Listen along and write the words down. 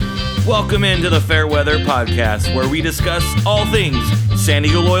Welcome into the Fairweather Podcast, where we discuss all things San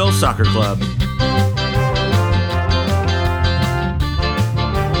Diego Loyal Soccer Club.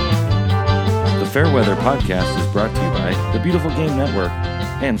 The Fairweather Podcast is brought to you by the Beautiful Game Network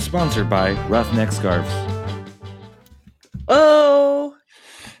and sponsored by Roughneck Scarves. Oh,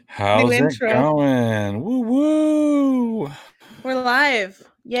 how's it going? Woo woo! We're live.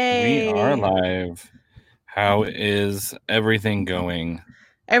 Yay! We are live. How is everything going?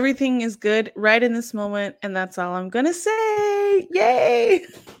 Everything is good right in this moment, and that's all I'm gonna say. Yay!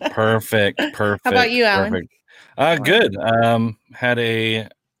 Perfect. How about you, Alan? Good. Had a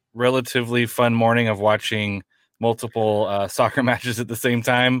relatively fun morning of watching multiple soccer matches at the same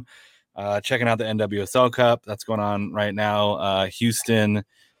time. Checking out the NWSL Cup that's going on right now. Houston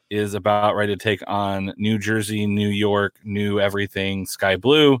is about ready to take on New Jersey, New York, new everything, Sky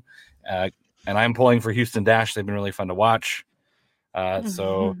Blue. And I'm pulling for Houston Dash. They've been really fun to watch.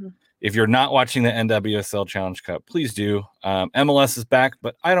 So if you're not watching the NWSL Challenge Cup, please do. MLS is back,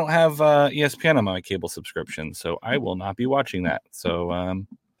 but I don't have ESPN on my cable subscription, so I will not be watching that. So,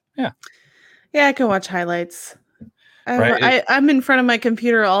 yeah. Yeah, I can watch highlights. Right. I'm in front of my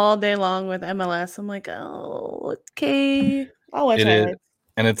computer all day long with MLS. I'm like, oh, okay. I'll watch highlights.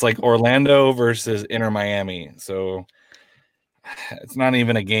 And it's like Orlando versus Inter Miami. So it's not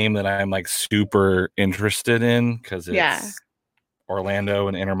even a game that I'm like super interested in because it's Orlando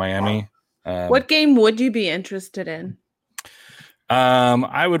and Inter Miami. What game would you be interested in?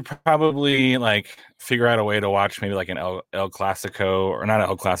 I would probably like figure out a way to watch maybe like an El Clasico, or not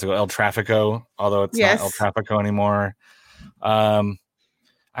El Clasico, El Trafico, although it's not El Trafico anymore. I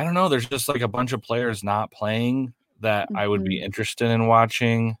don't know. There's just like a bunch of players not playing that I would be interested in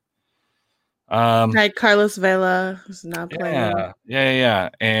watching. Like Carlos Vela, who's not playing. Yeah.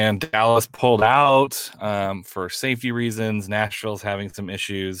 And Dallas pulled out for safety reasons. Nashville's having some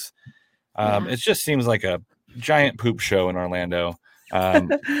issues. It just seems like a giant poop show in Orlando,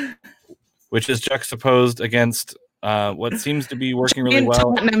 which is juxtaposed against what seems to be working really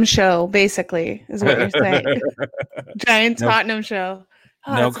well. Tottenham show, basically, is what you're saying. Giant Tottenham show.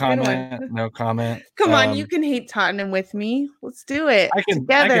 Oh, no comment. Come on, you can hate Tottenham with me. Let's do it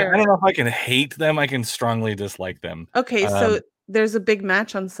together. I don't know if I can hate them. I can strongly dislike them. Okay, so there's a big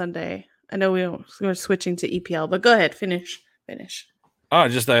match on Sunday. I know we're switching to EPL, but go ahead, finish. Oh,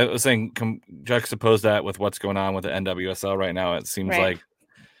 just I was saying, juxtapose that with what's going on with the NWSL right now. It seems like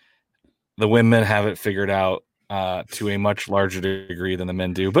the women have it figured out to a much larger degree than the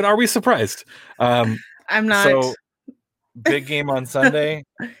men do. But are we surprised? I'm not. So, big game on Sunday.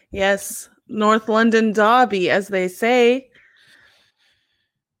 Yes, North London derby, as they say.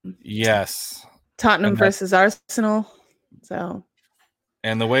 Yes, Tottenham versus Arsenal. So,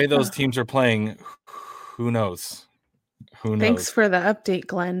 and the way those teams are playing, who knows? Thanks for the update,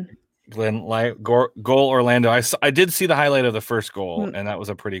 Glenn. Goal Orlando. I did see the highlight of the first goal, and that was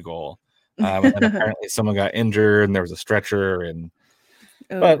a pretty goal. And apparently someone got injured, and there was a stretcher.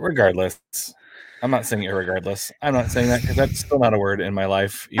 But regardless, I'm not saying irregardless. I'm not saying that because that's still not a word in my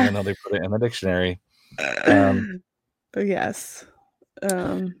life, even though they put it in the dictionary. But yes.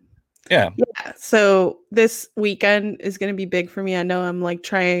 Yeah. So this weekend is going to be big for me. I know I'm like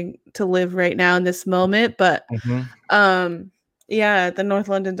trying to live right now in this moment, but the North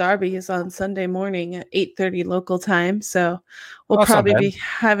London derby is on Sunday morning at 8:30 local time. So we'll probably be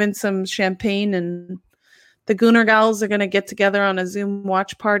having some champagne, and the Gooner Gals are going to get together on a Zoom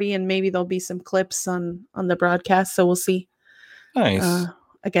watch party, and maybe there'll be some clips on the broadcast. So we'll see. Nice.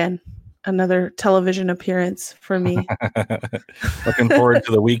 Again, another television appearance for me. Looking forward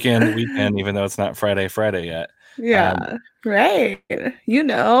to the weekend, even though it's not Friday yet. Yeah, right.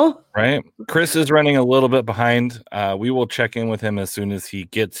 Right. Chris is running a little bit behind. We will check in with him as soon as he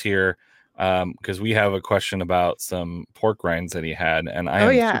gets here, because we have a question about some pork rinds that he had, and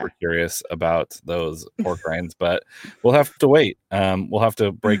I am super curious about those pork rinds, but we'll have to wait. We'll have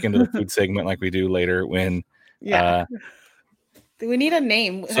to break into the food segment like we do later when do we need a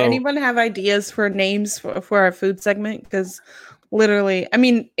name? Does anyone have ideas for names for our food segment? Because literally, I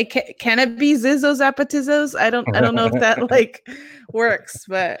mean, can it be Zizzo's Appetizos? I don't know if that like works,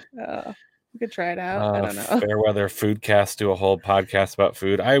 but we could try it out. I don't know. Fairweather Foodcast, do a whole podcast about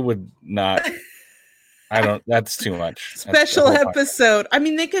food. I would not. That's too much. Special episode. I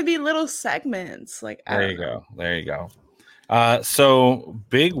mean, they could be little segments. Like there you go. So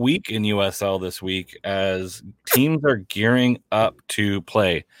big week in USL this week as teams are gearing up to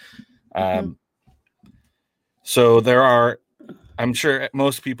play. So there are, I'm sure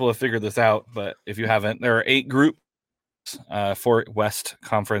most people have figured this out, but if you haven't, there are 8 groups, 4 West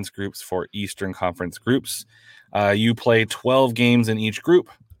Conference groups, 4 Eastern Conference groups. You play 12 games in each group.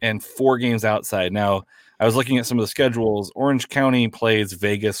 and 4 games outside. Now, I was looking at some of the schedules. Orange County plays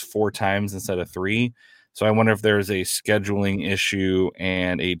Vegas 4 times instead of 3. So I wonder if there's a scheduling issue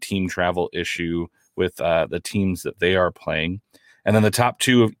and a team travel issue with the teams that they are playing. And then the top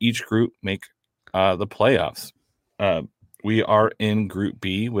 2 of each group make the playoffs. We are in Group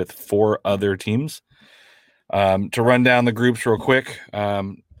B with 4 other teams. To run down the groups real quick,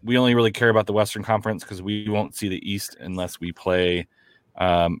 we only really care about the Western Conference because we won't see the East unless we play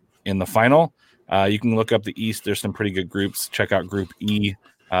in the final. You can look up the East. There's some pretty good groups. Check out Group E.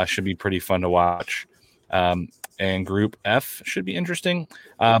 Should be pretty fun to watch. And Group F should be interesting.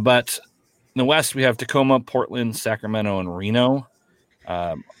 But in the West, we have Tacoma, Portland, Sacramento, and Reno.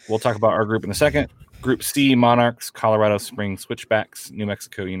 We'll talk about our group in a second. Group C, Monarchs, Colorado Springs Switchbacks, New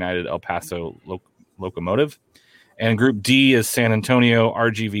Mexico United, El Paso Locomotive. And Group D is San Antonio,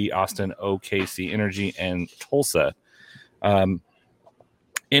 RGV, Austin, OKC Energy, and Tulsa.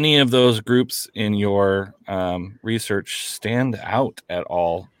 Any of those groups in your research stand out at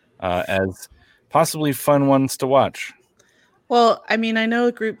all as possibly fun ones to watch? Well, I mean, I know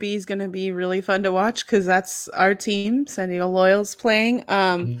Group B is going to be really fun to watch because that's our team, San Diego Loyals, playing.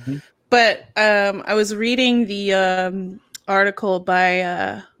 But I was reading the article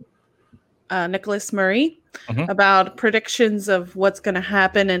by Nicholas Murray about predictions of what's going to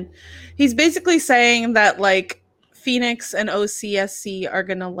happen. And he's basically saying that, like, Phoenix and OCSC are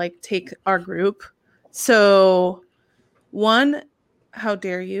going to, like, take our group. So, 1, how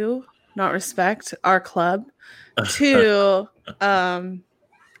dare you not respect our club? 2, I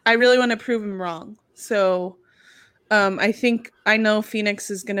really want to prove him wrong. So I know Phoenix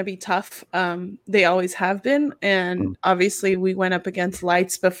is going to be tough. They always have been. And obviously we went up against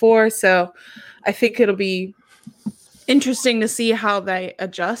Lights before. So I think it'll be interesting to see how they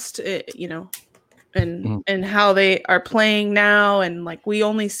adjust, and how they are playing now. And like, we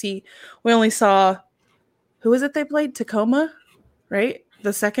only saw, who was it they played? Tacoma, right?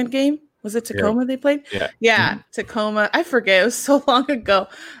 The second game. Was it Tacoma they played? Yeah. Tacoma. I forget. It was so long ago.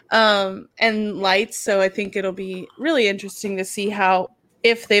 And Lights. So I think it'll be really interesting to see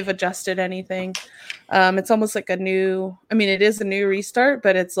if they've adjusted anything. It's almost like it is a new restart,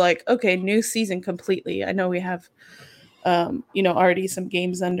 but it's like, okay, new season completely. I know we have, already some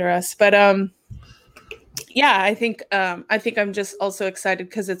games under us, but I think I'm just also excited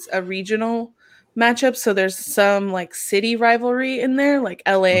because it's a regional matchup, so there's some like city rivalry in there, like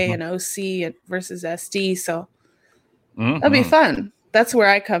LA and OC versus SD, so that'll be fun. That's where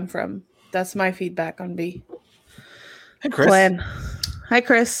I come from. That's my feedback on B. Hey, Chris. Plan. Hi,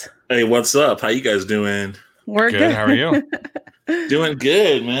 Chris. Hey, what's up? How you guys doing? We're good. How are you? Doing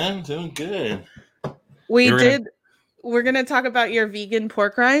good, man. Doing good. We're going to talk about your vegan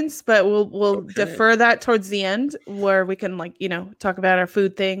pork rinds, but we'll defer that towards the end where we can talk about our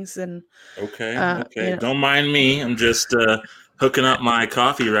food things and Okay. Don't mind me. I'm just hooking up my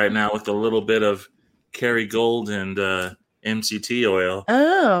coffee right now with a little bit of Kerrygold and MCT oil.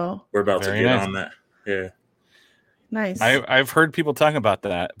 Oh. We're about to get on that. Yeah. Nice. I've heard people talk about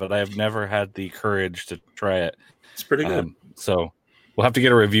that, but I've never had the courage to try it. It's pretty good. So we'll have to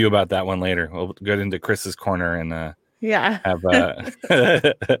get a review about that one later. We'll get into Chris's corner and have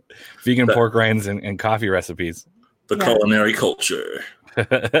vegan pork rinds and coffee recipes. The culinary culture.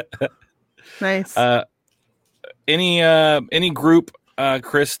 Nice. Any group,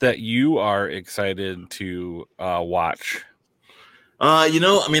 Chris, that you are excited to watch?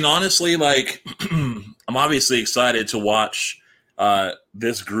 Honestly, like I'm obviously excited to watch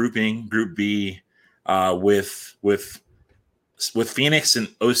this grouping, Group B, with Phoenix and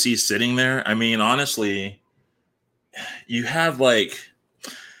OC sitting there. I mean, honestly, you have like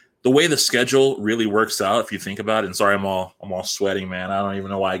the way the schedule really works out. If you think about it, and sorry, I'm all sweating, man. I don't even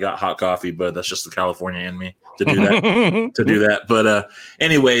know why I got hot coffee, but that's just the California in me to do that. But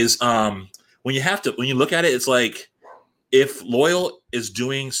anyways, when you look at it, it's like if Loyal is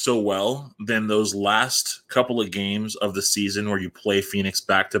doing so well, then those last couple of games of the season where you play Phoenix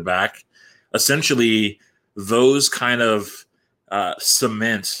back to back, essentially those kind of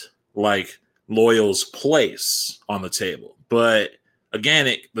cement like Loyal's place on the table. But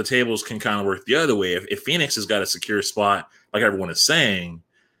again, the tables can kind of work the other way. If Phoenix has got a secure spot, like everyone is saying,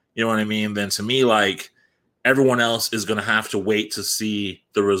 you know what I mean? Then to me, like everyone else is going to have to wait to see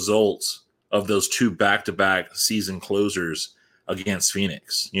the results of those 2 back-to-back season closers against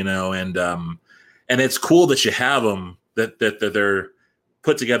Phoenix, and it's cool that you have them that they're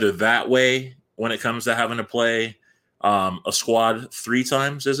put together that way when it comes to having to play a squad 3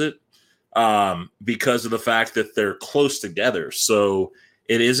 times, is it? Because of the fact that they're close together. So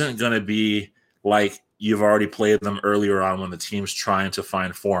it isn't going to be like you've already played them earlier on when the team's trying to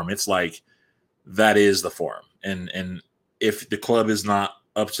find form. It's like that is the form. And if the club is not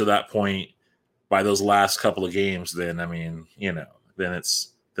up to that point by those last couple of games, then I mean, then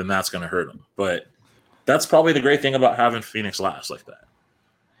that's going to hurt them. But that's probably the great thing about having Phoenix last like that.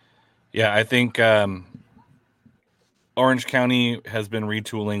 Yeah, I think Orange County has been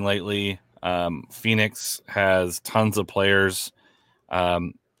retooling lately. Phoenix has tons of players.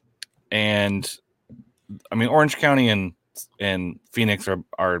 And I mean, Orange County and Phoenix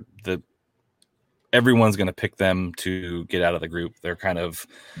are everyone's going to pick them to get out of the group. They're kind of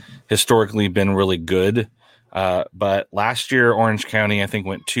historically been really good. But last year, Orange County, I think,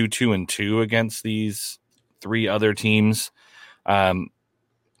 went 2-2-2 against these 3 other teams.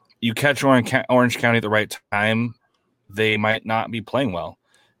 You catch Orange County at the right time, they might not be playing well.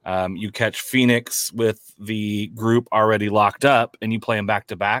 You catch Phoenix with the group already locked up and you play them back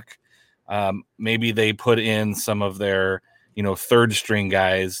to back. Maybe they put in some of their, third string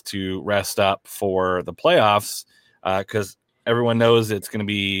guys to rest up for the playoffs because everyone knows it's going to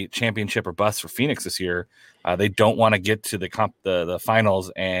be championship or bust for Phoenix this year. They don't want to get to the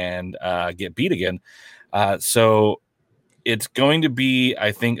finals and get beat again. So it's going to be,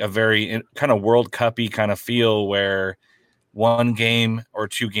 I think, a very kind of World Cup-y kind of feel where one game or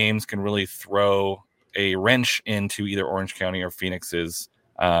 2 games can really throw a wrench into either Orange County or Phoenix's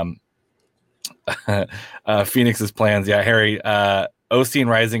Phoenix's plans. Yeah, Harry, OC and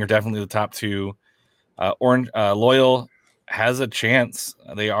Rising are definitely the top 2. Loyal has a chance.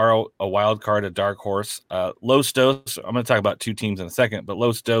 They are a wild card, a dark horse. Los Dos, I'm going to talk about 2 teams in a second, but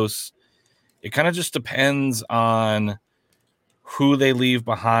Los Dos, it kind of just depends on who they leave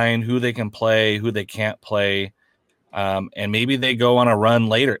behind, who they can play, who they can't play. And maybe they go on a run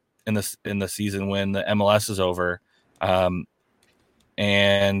later in the season when the MLS is over.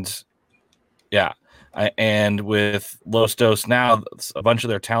 And with Los Dos now, a bunch of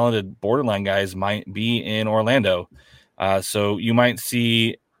their talented borderline guys might be in Orlando. So you might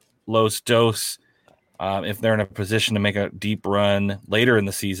see Los Dos, if they're in a position to make a deep run later in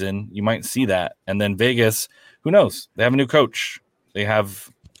the season, you might see that. And then Vegas, who knows? They have a new coach. They have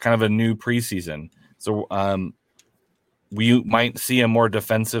kind of a new preseason. So we might see a more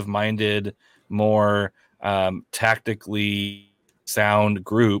defensive-minded, more tactically sound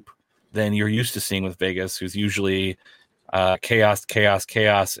group than you're used to seeing with Vegas, who's usually chaos,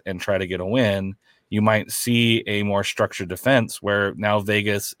 and try to get a win. You might see a more structured defense where now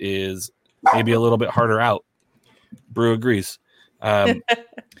Vegas is maybe a little bit harder out. Brew agrees. The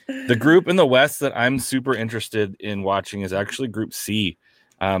group in the West that I'm super interested in watching is actually Group C.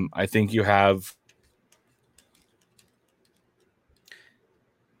 I think you have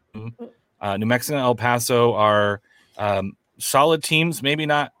New Mexico and El Paso are solid teams. Maybe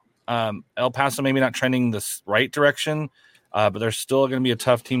not El Paso, maybe not trending the right direction, but they're still going to be a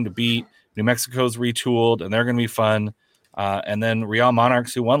tough team to beat. New Mexico's retooled, and they're going to be fun. And then Real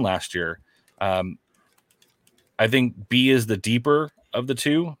Monarchs, who won last year. I think B is the deeper of the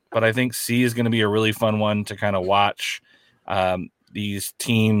 2, but I think C is going to be a really fun one to kind of watch these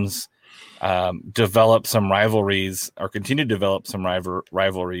teams develop some rivalries or continue to develop some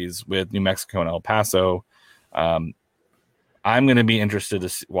rivalries with New Mexico and El Paso. I'm going to be interested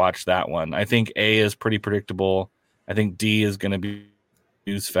to watch that one. I think A is pretty predictable. I think D is going to be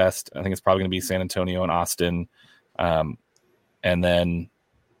News Fest. I think it's probably going to be San Antonio and Austin. And then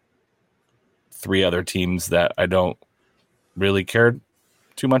 3 other teams that I don't really care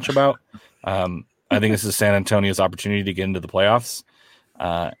too much about. I think this is San Antonio's opportunity to get into the playoffs.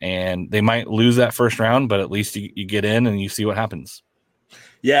 And they might lose that first round, but at least you get in and you see what happens.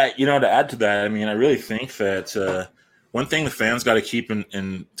 Yeah, to add to that, I mean, I really think that one thing the fans got to keep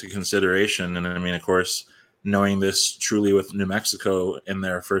into consideration, and I mean, of course, knowing this truly with New Mexico in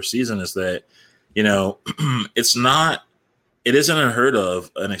their first season, is that, it isn't unheard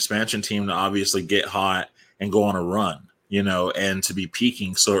of an expansion team to obviously get hot and go on a run, and to be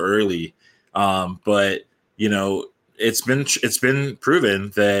peaking so early. But it's been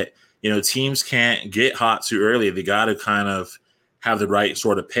proven that, teams can't get hot too early. They got to kind of have the right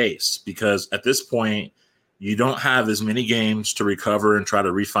sort of pace, because at this point you don't have as many games to recover and try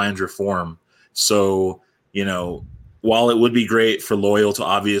to refine your form. So, while it would be great for Loyal to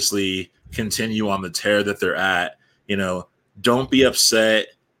obviously continue on the tear that they're at, don't be upset,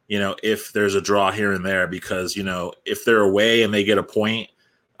 if there's a draw here and there, because, if they're away and they get a point,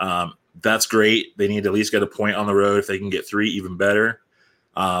 that's great. They need to at least get a point on the road. If they can get 3, even better.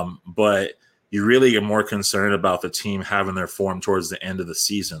 But you really are more concerned about the team having their form towards the end of the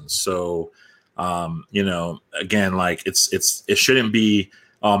season. So, again, like it shouldn't be,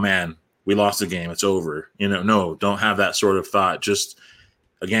 oh man, we lost the game, it's over. No, don't have that sort of thought. Just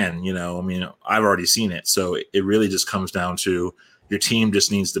again, I've already seen it. So it really just comes down to your team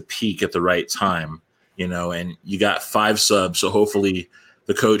just needs to peak at the right time, and you got 5 subs. So hopefully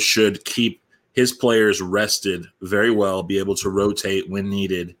the coach should keep his players rested very well, be able to rotate when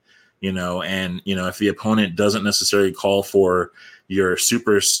needed, and, if the opponent doesn't necessarily call for your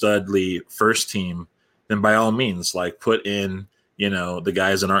super studly first team, then by all means, like put in, the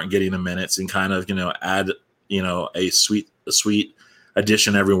guys that aren't getting the minutes and kind of, add, a sweet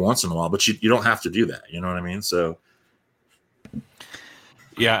addition every once in a while, but you don't have to do that. You know what I mean? So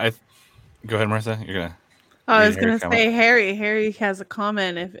yeah, go ahead, Marissa. You're gonna. I was gonna say Harry has a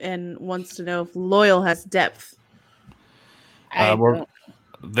comment and wants to know if Loyal has depth.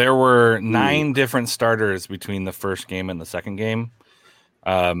 There were 9 different starters between the first game and the second game,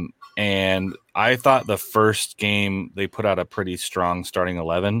 and I thought the first game they put out a pretty strong starting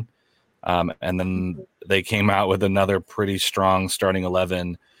 11. And then they came out with another pretty strong starting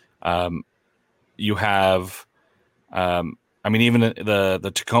 11. You have, even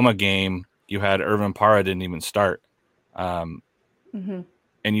the Tacoma game, you had Irvin Parra didn't even start. And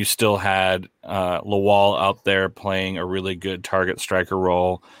you still had Lawal out there playing a really good target striker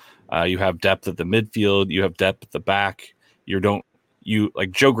role. You have depth at the midfield. You have depth at the back.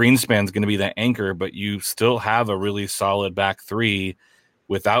 Like Joe Greenspan's going to be the anchor, but you still have a really solid back 3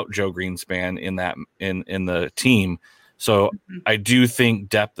 without Joe Greenspan in the team. So I do think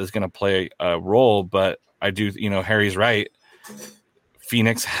depth is going to play a role, but I do, Harry's right.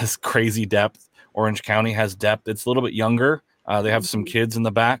 Phoenix has crazy depth. Orange County has depth. It's a little bit younger. They have some kids in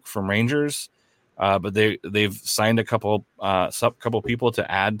the back from Rangers, but they've signed a couple people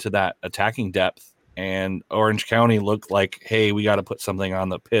to add to that attacking depth. And Orange County looked like, hey, we got to put something on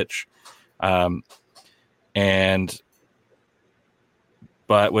the pitch.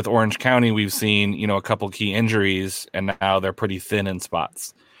 But with Orange County, we've seen, a couple key injuries, and now they're pretty thin in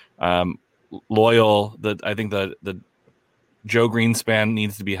spots. Loyal, I think the Joe Greenspan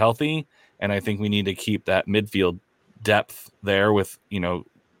needs to be healthy, and I think we need to keep that midfield depth there with,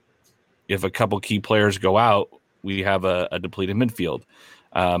 if a couple key players go out, we have a depleted midfield.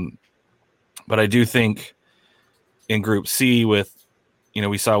 But I do think in Group C with,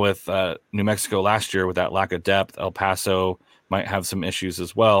 we saw with New Mexico last year with that lack of depth, El Paso might have some issues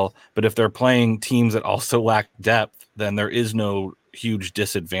as well. But if they're playing teams that also lack depth, then there is no huge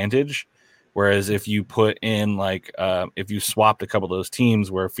disadvantage. Whereas if you put in if you swapped a couple of those teams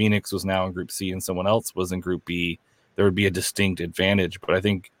where Phoenix was now in Group C and someone else was in Group B, there would be a distinct advantage. But I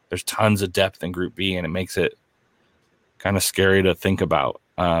think there's tons of depth in Group B, and it makes it kind of scary to think about.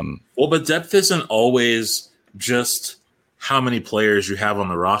 But depth isn't always just how many players you have on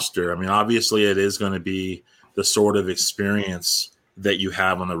the roster. I mean, obviously it is going to be the sort of experience that you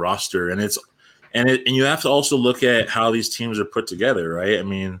have on the roster. And you have to also look at how these teams are put together, right? I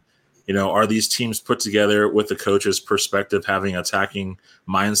mean, are these teams put together with the coach's perspective, having attacking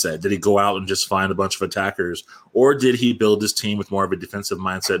mindset? Did he go out and just find a bunch of attackers, or did he build his team with more of a defensive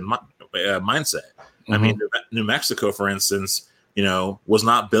mindset? I mean, New Mexico, for instance, was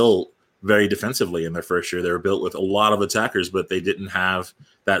not built very defensively in their first year. They were built with a lot of attackers, but they didn't have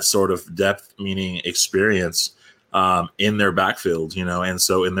that sort of depth, meaning experience in their backfield, and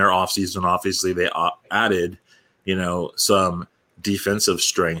so in their offseason, obviously they added, some defensive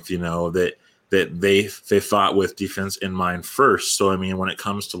strength, that they thought with defense in mind first. So, I mean, when it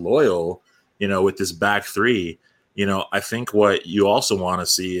comes to Loyal, with this back 3, I think what you also want to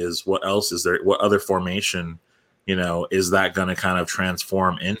see is what else is there, what other formation, is that going to kind of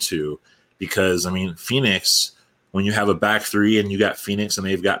transform into? Because, I mean, Phoenix, when you have a back 3 and you got Phoenix and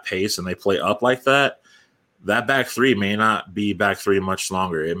they've got pace and they play up like that, that back 3 may not be back 3 much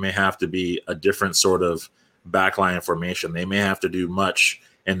longer. It may have to be a different sort of backline formation. They may have to do much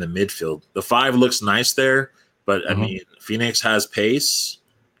in the midfield. The 5 looks nice there, but I mean, Phoenix has pace,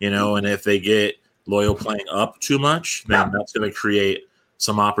 and if they get Loyal playing up too much, then that's going to create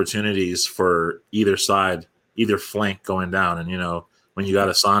some opportunities for either side, either flank going down. And, when you got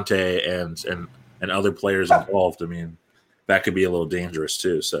Asante and other players involved, I mean, that could be a little dangerous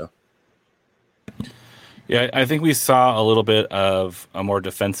too. So. Yeah, I think we saw a little bit of a more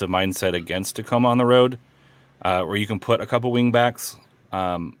defensive mindset against Tacoma on the road, where you can put a couple wing backs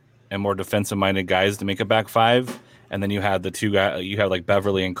and more defensive-minded guys to make a back 5, and then you had the 2 guys. You have like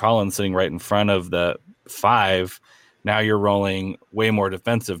Beverly and Collins sitting right in front of the 5. Now you're rolling way more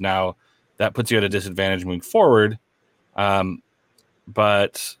defensive. Now that puts you at a disadvantage moving forward,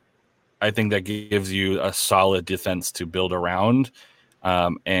 but I think that gives you a solid defense to build around.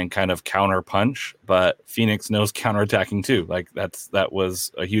 and kind of counter punch. But Phoenix knows counterattacking too. Like that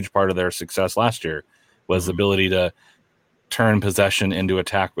was a huge part of their success last year, was the ability to turn possession into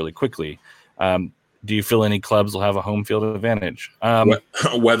attack really quickly. Do you feel any clubs will have a home field advantage?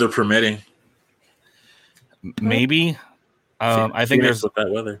 Weather permitting. Maybe. I think there's with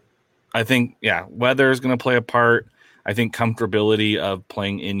that weather. I think, weather is going to play a part. I think comfortability of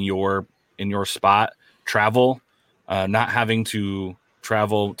playing in your spot, travel, not having to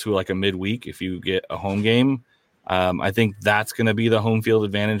travel to like a midweek if you get a home game. I think that's going to be the home field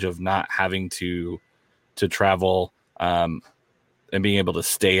advantage of not having to travel and being able to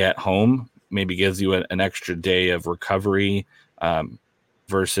stay at home. Maybe gives you an extra day of recovery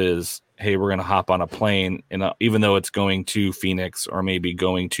versus, hey, we're going to hop on a plane. And even though it's going to Phoenix or maybe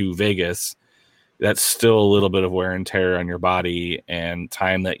going to Vegas, that's still a little bit of wear and tear on your body and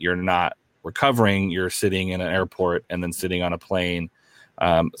time that you're not recovering. You're sitting in an airport and then sitting on a plane.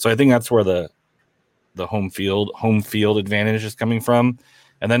 So I think that's where the home field advantage is coming from.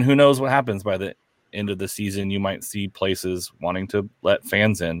 And then who knows what happens by the end of the season. You might see places wanting to let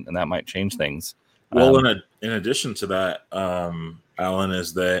fans in, and that might change things. Well, in addition to that, Alan,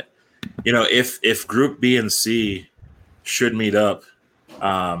 is that, if Group B and C should meet up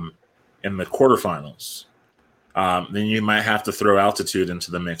in the quarterfinals, then you might have to throw altitude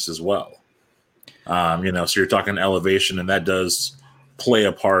into the mix as well. So you're talking elevation, and that does play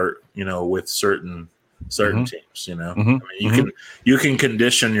a part, with certain teams. I mean, you can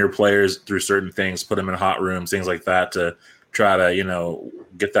condition your players through certain things, put them in hot rooms, things like that, to try to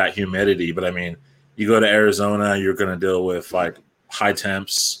get that humidity. But I mean, you go to Arizona, you're going to deal with like high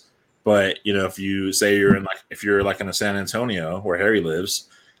temps. But if you say if you're in a San Antonio where Harry lives,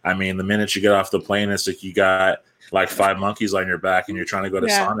 I mean, the minute you get off the plane, it's like you got like 5 monkeys on your back and you're trying to go to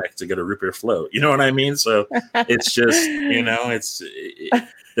Sonic to get a root beer float. You know what I mean? So it's just,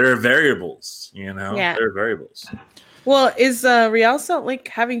 there are variables, there are variables. Well, is Real Salt Lake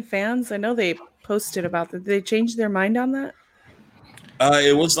having fans? I know they posted about that. Did they change their mind on that?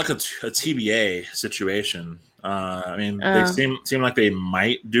 It was like a TBA situation. I mean, they seem like they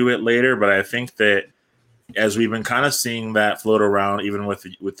might do it later, but I think that as we've been kind of seeing that float around, even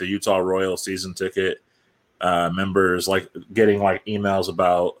with the Utah Royal season ticket members, like getting like emails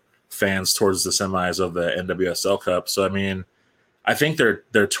about fans towards the semis of the NWSL Cup. So I mean, I think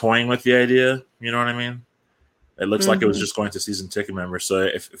they're toying with the idea. You know what I mean? It looks like it was just going to season ticket members. So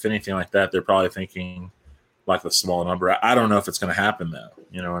if anything like that, they're probably thinking like the small number. I don't know if it's going to happen though.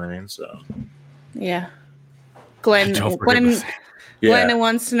 You know what I mean? So yeah. Glenn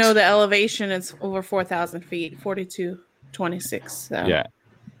wants to know the elevation. It's over 4,000 feet, 4226. So. Yeah,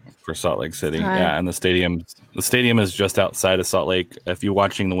 for Salt Lake City. Yeah, and the stadium is just outside of Salt Lake. If you're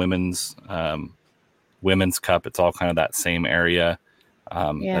watching the women's cup, it's all kind of that same area,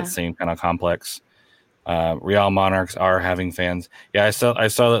 that same kind of complex. Real Monarchs are having fans. Yeah, I saw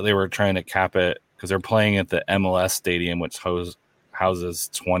that they were trying to cap it because they're playing at the MLS stadium, which houses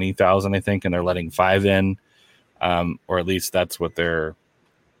 20,000, I think, and they're letting 5 in. Or at least that's what they're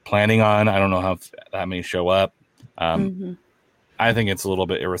planning on. I don't know how that may show up. I think it's a little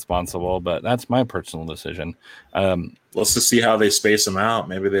bit irresponsible, but that's my personal decision. Let's just see how they space them out.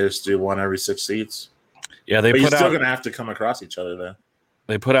 Maybe they just do one every 6 seats. Yeah, but you're still going to have to come across each other, though.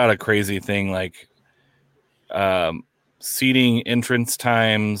 They put out a crazy thing like seating entrance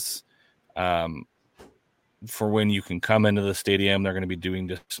times for when you can come into the stadium. They're going to be doing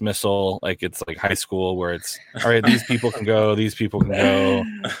dismissal, like it's like high school where it's all right, these people can go, these people can go.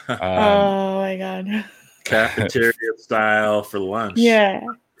 Oh my god. Cafeteria style for lunch. Yeah.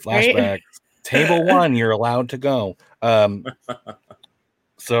 Flashback. Right? Table 1, you're allowed to go.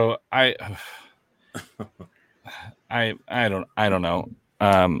 So I don't know.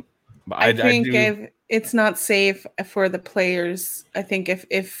 I think it's not safe for the players. I think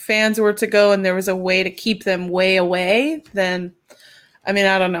if fans were to go and there was a way to keep them way away, then I mean,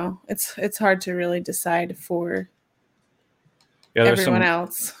 I don't know. It's hard to really decide for everyone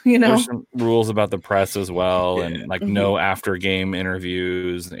else. There's some rules about the press as well, and like no after game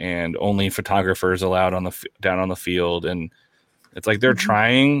interviews, and only photographers allowed down on the field, and it's like they're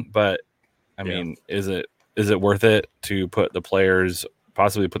trying, but I mean, is it worth it to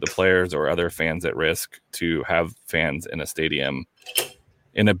possibly put the players or other fans at risk to have fans in a stadium,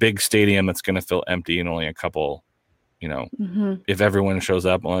 in a big stadium that's going to feel empty and only a couple, if everyone shows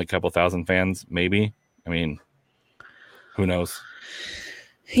up, only a couple thousand fans, maybe. I mean, who knows?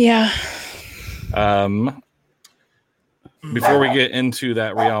 Yeah. Before we get into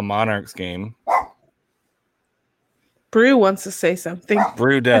that Real Monarchs game, Brew wants to say something.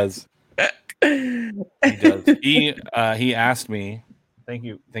 Brew does. He does. He asked me Thank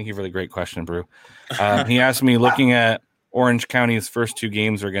you for the great question, Brew. He asked me, looking at Orange County's first 2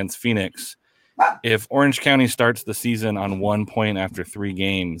 games are against Phoenix. If Orange County starts the season on 1 point after 3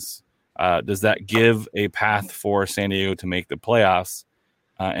 games, does that give a path for San Diego to make the playoffs?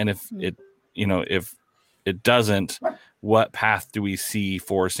 And if it doesn't, what path do we see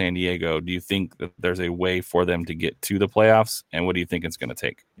for San Diego? Do you think that there's a way for them to get to the playoffs? And what do you think it's going to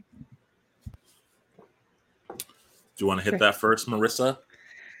take? Do you want to hit that first, Marissa?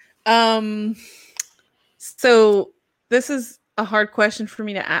 So this is a hard question for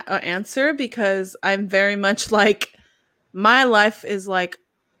me to answer, because I'm very much like, my life is like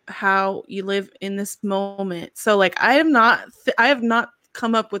how you live in this moment. So like, I have not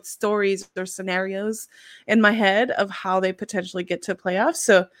come up with stories or scenarios in my head of how they potentially get to playoffs.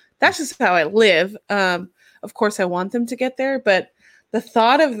 So that's just how I live. Of course I want them to get there, but the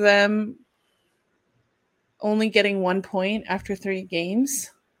thought of them only getting 1 point after 3 games,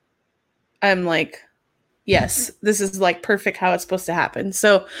 I'm like, yes, this is like perfect how it's supposed to happen.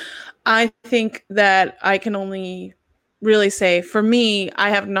 So I think that I can only really say, for me, I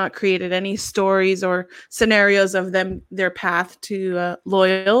have not created any stories or scenarios of their path to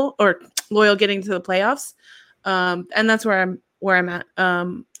Loyal getting to the playoffs. And that's where I'm at.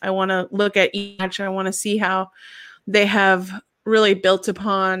 I want to look at each match. I want to see how they have really built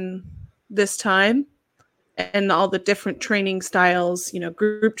upon this time and all the different training styles,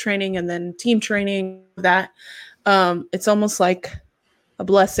 group training and then team training. That it's almost like a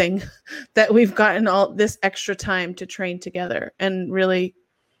blessing that we've gotten all this extra time to train together and really,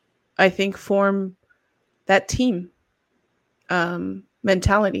 I think, form that team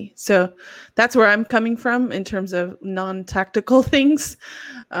mentality. So that's where I'm coming from in terms of non-tactical things.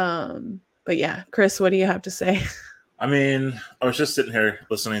 But yeah, Chris, what do you have to say? I mean, I was just sitting here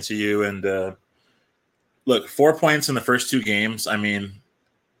listening to you, and look, 4 points in the first 2 games. I mean,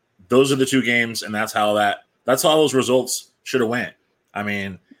 those are the 2 games, and that's how those results should have went. I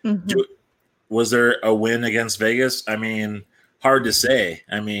mean, was there a win against Vegas? I mean, hard to say.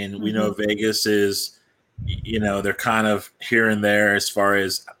 I mean, we know Vegas is, they're kind of here and there as far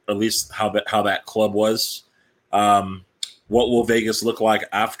as at least how that club was. What will Vegas look like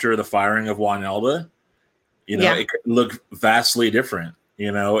after the firing of Juan Elba? It could look vastly different,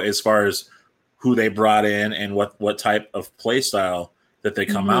 as far as who they brought in and what type of play style that they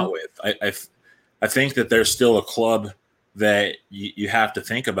come out with. I think that there's still a club that you have to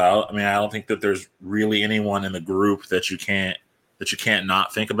think about. I mean, I don't think that there's really anyone in the group that you can't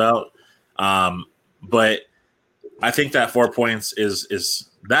not think about. But I think that 4 points is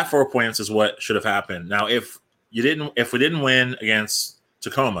what should have happened. Now, if we didn't win against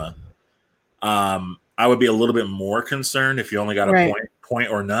Tacoma, I would be a little bit more concerned if you only got a point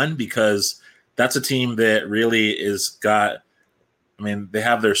or none, because that's a team that really they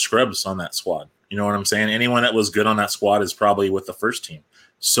have their scrubs on that squad. You know what I'm saying? Anyone that was good on that squad is probably with the first team.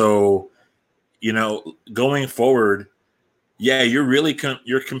 So, going forward, yeah, you're really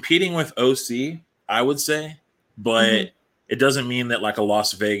you're competing with OC, I would say, but it doesn't mean that like a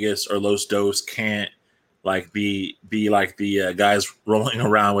Las Vegas or Los Dos can't like be like the guys rolling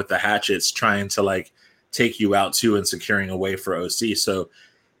around with the hatchets trying to like take you out too and securing a way for OC. So,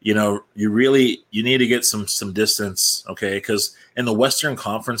 you need to get some distance, okay? Because in the Western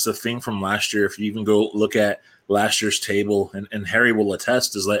Conference, the thing from last year, if you even go look at last year's table, and Harry will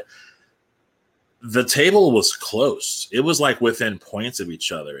attest, is that the table was close. It was like within points of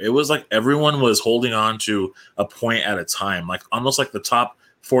each other. It was like everyone was holding on to a point at a time, like almost like the top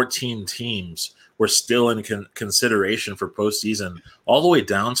 14 teams were still in consideration for postseason, all the way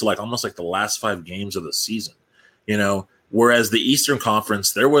down to like almost like the last 5 games of the season, Whereas the Eastern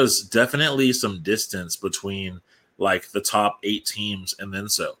Conference, there was definitely some distance between like the top 8 teams and then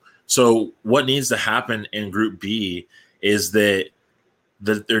so. So what needs to happen in Group B is that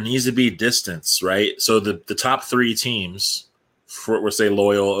there needs to be distance, right? So the top 3 teams, we'll say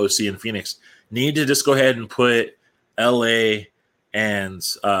Loyal, OC, and Phoenix, need to just go ahead and put LA and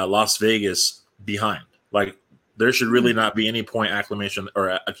Las Vegas behind. Like there should really not be any point accumulation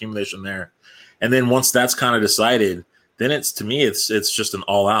there. And then once that's kind of decided, then it's just an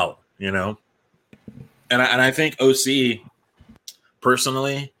all out, And I think OC,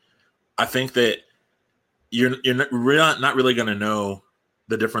 personally, I think that you're not really going to know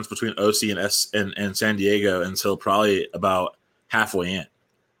the difference between OC and San Diego until probably about halfway in.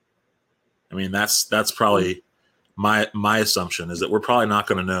 I mean, that's probably my assumption, is that we're probably not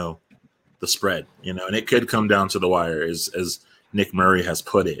going to know the spread, and it could come down to the wire, as Nick Murray has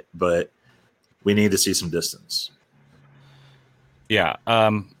put it, but we need to see some distance. Yeah.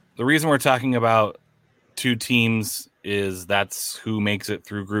 The reason we're talking about two teams that's who makes it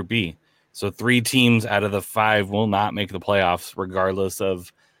through Group B. So 3 teams out of the 5 will not make the playoffs, regardless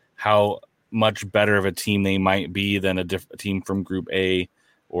of how much better of a team they might be than a team from Group A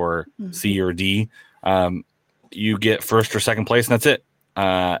or C or D. You get first or second place, and that's it.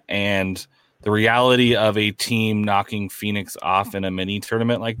 And the reality of a team knocking Phoenix off in a mini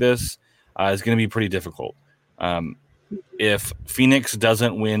tournament like this is going to be pretty difficult. If Phoenix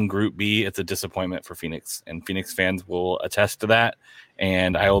doesn't win Group B, it's a disappointment for Phoenix, and Phoenix fans will attest to that.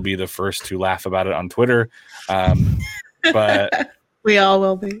 And I will be the first to laugh about it on Twitter. But we all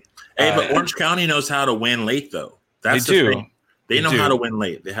will be. Hey, but Orange County knows how to win late, though. That's they do. Thing. They know how to win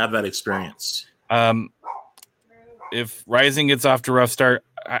late. They have that experience. If Rising gets off to a rough start,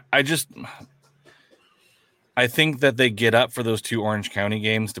 I think that they get up for those 2 Orange County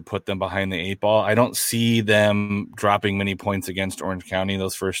games to put them behind the 8 ball. I don't see them dropping many points against Orange County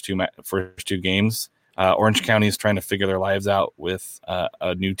those first two games. Orange County is trying to figure their lives out with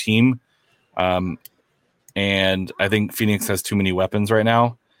a new team. And I think Phoenix has too many weapons right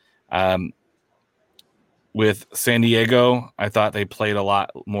now. With San Diego, I thought they played a lot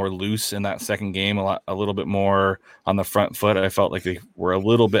more loose in that second game, a little bit more on the front foot. I felt like they were a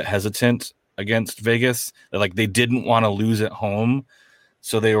little bit hesitant against Vegas. They didn't want to lose at home,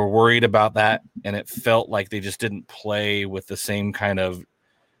 so they were worried about that, and it felt like they just didn't play with the same kind of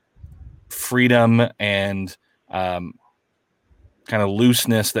freedom and kind of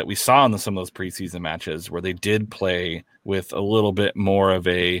looseness that we saw in some of those preseason matches, where they did play with a little bit more of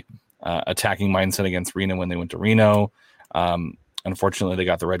a attacking mindset against Reno when they went to Reno. Unfortunately, they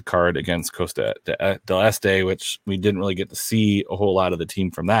got the red card against Costa del Este, which we didn't really get to see a whole lot of the team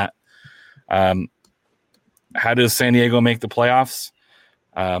from that. How does San Diego make the playoffs?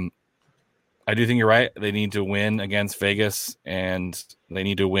 I do think you're right. They need to win against Vegas, and they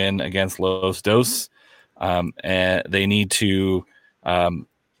need to win against Los Dos. And they need to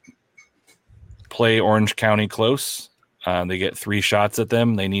play Orange County close. They get 3 shots at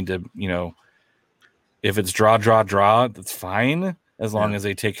them. They need to, if it's draw, that's fine, as long as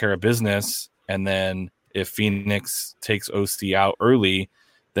they take care of business. And then if Phoenix takes OC out early,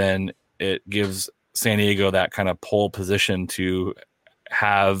 then it gives San Diego that kind of pole position to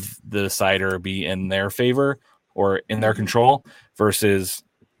have the decider be in their favor or in their control, versus,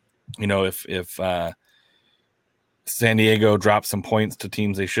 if San Diego drops some points to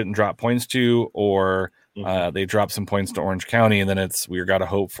teams they shouldn't drop points to, or they drop some points to Orange County, and then we've got to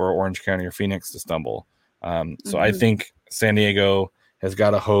hope for Orange County or Phoenix to stumble. So I think San Diego has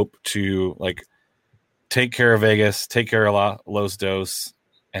got to hope to take care of Vegas, take care of Los Dos,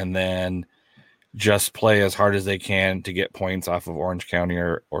 and then just play as hard as they can to get points off of Orange County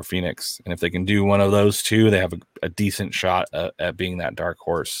or Phoenix. And if they can do one of those 2, they have a decent shot at being that dark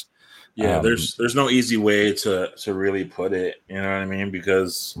horse. Yeah, there's no easy way to really put it. You know what I mean?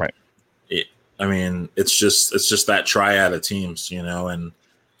 Because it's just that triad of teams, and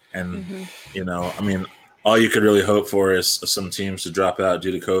all you could really hope for is some teams to drop out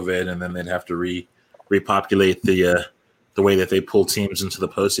due to COVID, and then they'd have to repopulate the way that they pull teams into the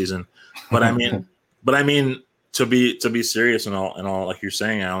postseason. But I mean, to be serious and all, like you're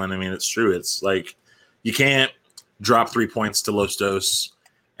saying, Alan. I mean, it's true. It's like you can't drop 3 points to Los Dos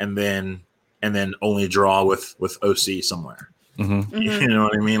and then only draw with OC somewhere. You know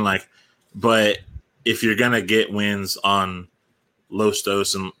what I mean? But if you're gonna get wins on Los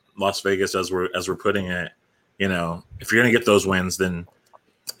Dos and Las Vegas, as we're putting it, if you're gonna get those wins, then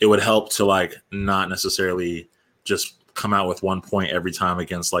it would help to not necessarily just come out with 1 point every time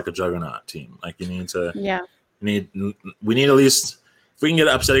against a juggernaut team. We need at least, if we can get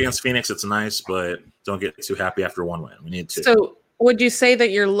upset against Phoenix, it's nice, but don't get too happy after 1 win. We need to. So would you say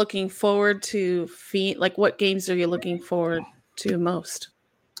that you're looking forward to what games are you looking forward to most?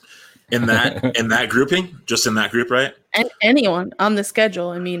 In that grouping, just in that group, right? And anyone on the schedule.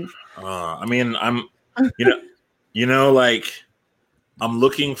 I mean, I'm, I'm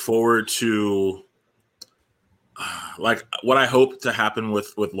looking forward to, what I hope to happen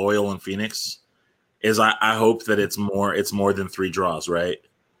with Loyal and Phoenix is I hope that it's more than 3 draws, right?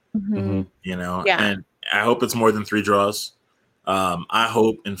 Yeah. And I hope it's more than 3 draws. I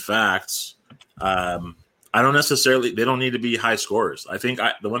hope, in fact, I don't necessarily, they don't need to be high scorers. I think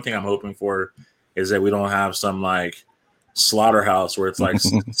the one thing I'm hoping for is that we don't have some slaughterhouse where it's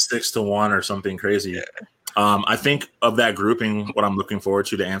 6-1 or something crazy. I think of that grouping, what I'm looking forward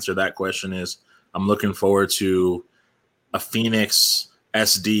to answer that question is I'm looking forward to a Phoenix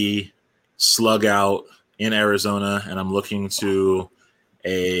SD slug out in Arizona, and I'm looking to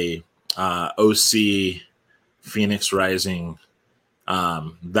a OC Phoenix Rising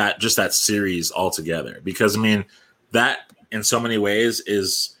that series altogether. Because I mean, that in so many ways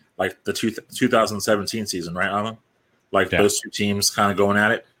is like the 2017 season, right, Alan? Like those two teams kind of going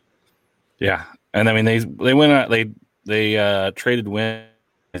at it. Yeah, and I mean they went out, they traded wins,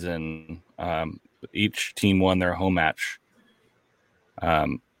 and each team won their home match.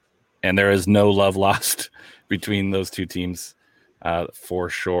 And there is no love lost between those two teams, for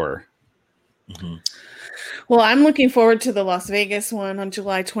sure. Mm-hmm. Well, I'm looking forward to the Las Vegas one on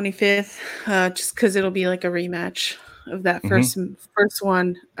July 25th, just because it'll be like a rematch of that first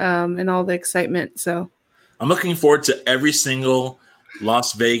one, and all the excitement. So I'm looking forward to every single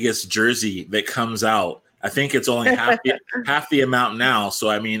Las Vegas jersey that comes out. I think it's only half the amount now. So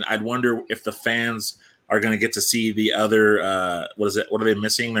I mean, I'd wonder if the fans are going to get to see the other. What are they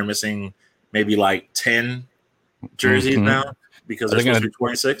missing? They're missing maybe like 10 jerseys now because they're supposed to be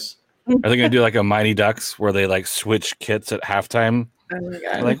 26. Are they going to do like a Mighty Ducks where they like switch kits at halftime? Oh my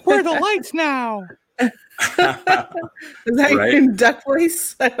God. Like, where are the lights now? Is that Right? your duck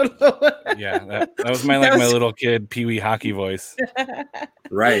voice? I don't know. Yeah, that was my my little kid Pee Wee hockey voice.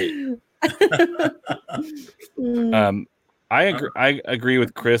 Right. I agree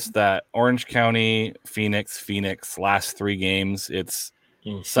with Chris that Orange County, Phoenix, last 3 games. It's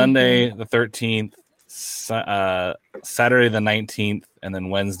Sunday the 13th, Saturday the 19th, and then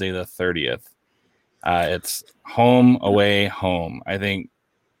Wednesday the 30th. It's home, away, home. I think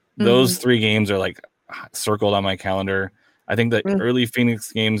those 3 games are like circled on my calendar. I think the early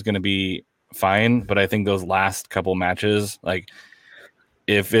Phoenix game is going to be fine, but I think those last couple matches, like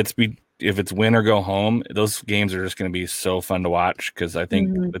if it's win or go home, those games are just going to be so fun to watch because I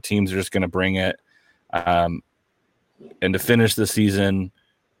think the teams are just going to bring it. And to finish the season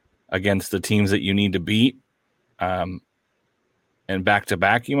against the teams that you need to beat, and back to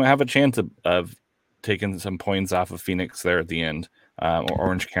back, you might have a chance of taking some points off of Phoenix there at the end, or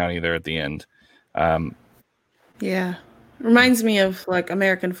Orange County there at the end. Yeah. Reminds me of like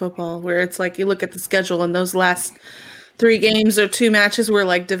American football, where it's like you look at the schedule and those last 3 games or 2 matches were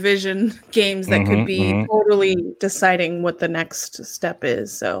like division games that could be totally deciding what the next step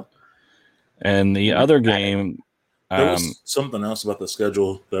is. So, and the other game, there was something else about the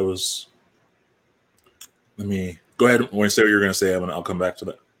schedule that was. Let me go ahead. When you say what you're going to say, I'll come back to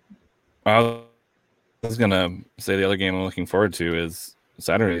that. I was going to say the other game I'm looking forward to is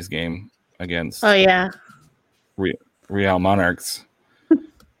Saturday's game against. Oh yeah, Real Monarchs.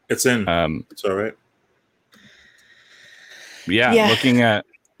 It's in. It's all right. Yeah, looking at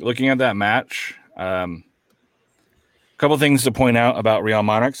that match, a couple things to point out about Real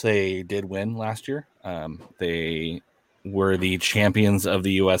Monarchs. They did win last year. They were the champions of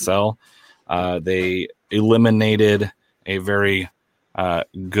the USL. They eliminated a very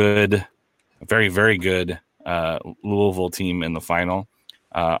good, very, very good Louisville team in the final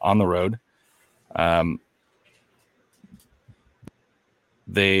on the road.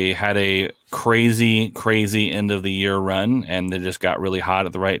 They had a crazy end of the year run, and they just got really hot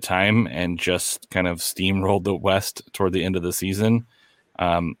at the right time and just kind of steamrolled the West toward the end of the season.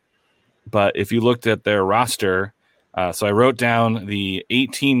 But if you looked at their roster, so I wrote down the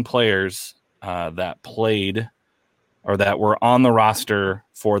 18 players that played or that were on the roster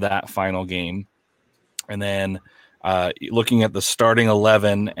for that final game. And then looking at the starting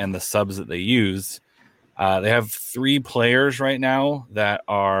 11 and the subs that they use, they have 3 players right now that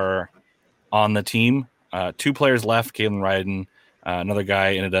are on the team. 2 players left, Kalen Ryden. Another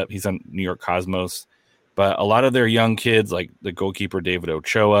guy he's on New York Cosmos. But a lot of their young kids, like the goalkeeper David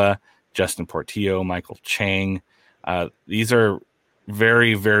Ochoa, Justin Portillo, Michael Chang, these are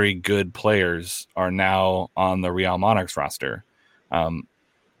very, very good players, are now on the Real Monarchs roster.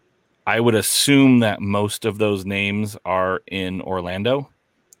 I would assume that most of those names are in Orlando.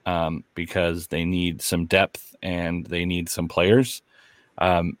 Because they need some depth and they need some players.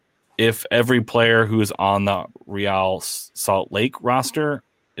 If every player who is on the Real Salt Lake roster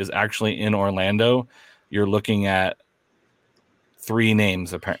is actually in Orlando, you're looking at 3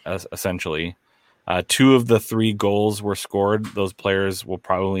 names essentially. 2 of the 3 goals were scored. Those players will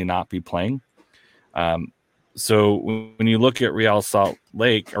probably not be playing. So when you look at Real Salt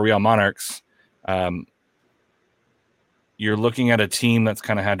Lake or Real Monarchs, you're looking at a team that's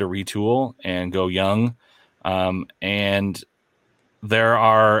kind of had to retool and go young. And there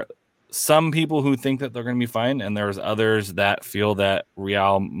are some people who think that they're going to be fine, and there's others that feel that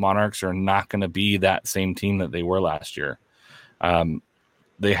Real Monarchs are not going to be that same team that they were last year.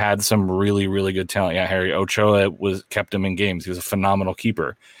 They had some really, really good talent. Yeah, Harry Ochoa kept him in games. He was a phenomenal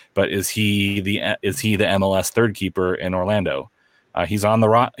keeper. But is he the MLS third keeper in Orlando? He's on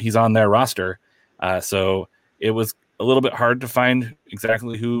their roster. So it was a little bit hard to find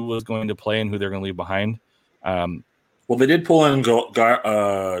exactly who was going to play and who they're going to leave behind. Well, they did pull in Joe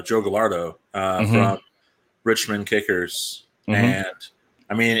Gallardo from Richmond Kickers. And,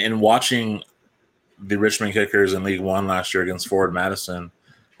 I mean, in watching the Richmond Kickers in League One last year against Forward Madison,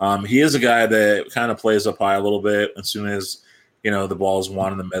 he is a guy that kind of plays up high a little bit as soon as, the ball is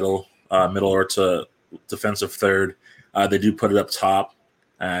won in the middle or to defensive third. They do put it up top.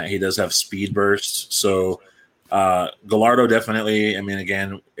 He does have speed bursts. So Gallardo definitely, I mean,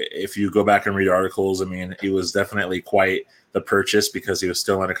 again, if you go back and read articles, I mean, he was definitely quite the purchase because he was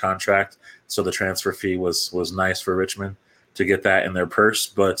still under contract. So the transfer fee was nice for Richmond to get that in their purse.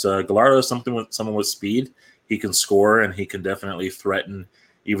 But Gallardo is someone with speed. He can score, and he can definitely threaten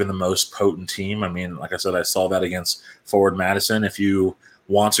even the most potent team. I mean, like I said, I saw that against Forward Madison. If you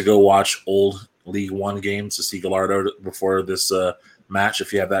want to go watch old League One games to see Gallardo before this match,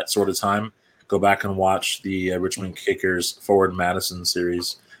 if you have that sort of time, go back and watch the Richmond Kickers Forward Madison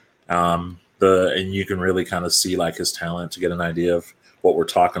series. And you can really kind of see like his talent to get an idea of what we're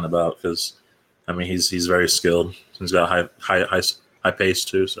talking about, because I mean he's very skilled. He's got high pace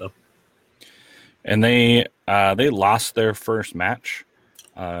too. So, and they lost their first match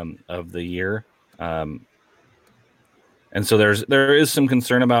of the year, and so there is some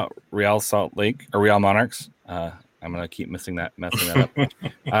concern about Real Salt Lake or Real Monarchs. I'm gonna keep messing that up.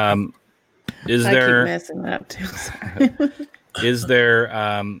 Is I there keep messing that up too?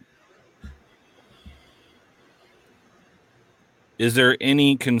 is there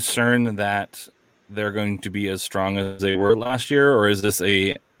any concern that they're going to be as strong as they were last year, or is this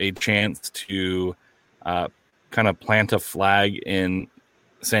a chance to kind of plant a flag in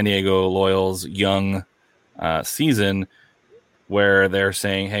San Diego Loyal's young season where they're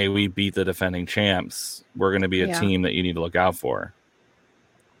saying, hey, we beat the defending champs. We're going to be a team that you need to look out for.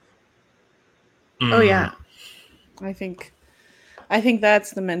 Oh yeah. I think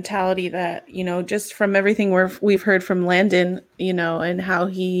that's the mentality that, just from everything we've heard from Landon, and how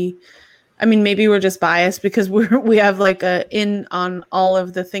maybe we're just biased because we have like a in on all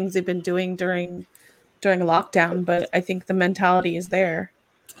of the things they've been doing during lockdown, but I think the mentality is there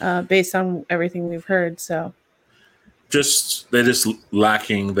based on everything we've heard. So they're just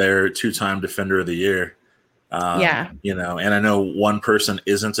lacking their 2-time Defender of the Year. And I know one person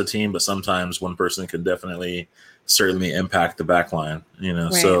isn't a team, but sometimes one person can certainly impact the back line,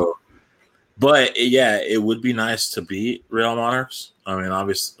 right. So, but yeah, it would be nice to beat Real Monarchs. I mean,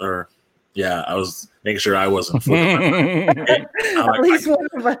 obviously, I was making sure I wasn't. At least one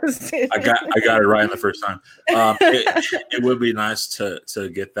of us did. I got it right in the first time. It would be nice to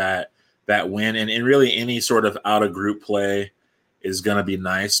get that win, and really any sort of out of group play is going to be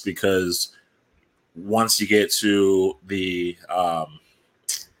nice, because once you get to the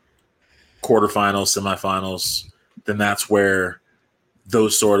quarterfinals, semifinals, then that's where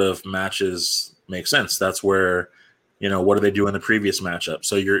those sort of matches make sense. That's where, what do they do in the previous matchup?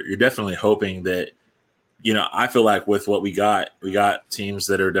 So you're definitely hoping that, I feel like with what we got teams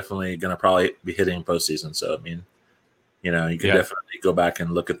that are definitely going to probably be hitting postseason. So, I mean, you can definitely go back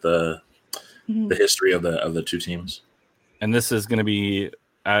and look at the history of the two teams. And this is going to be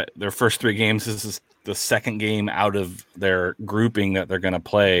their first 3 games. This is the second game out of their grouping that they're going to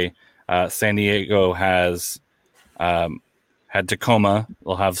play. San Diego has had Tacoma.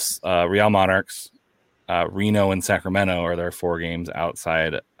 They'll have Real Monarchs, Reno, and Sacramento are their 4 games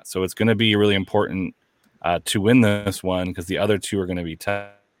outside. So it's going to be really important to win this one, because the other 2 are going to be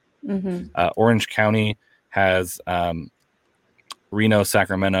tough. Orange County has Reno,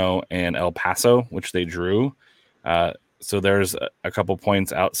 Sacramento, and El Paso, which they drew. So there's a couple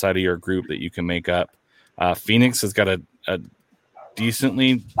points outside of your group that you can make up. Phoenix has got a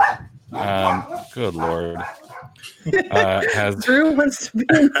decently good Lord. Drew wants to be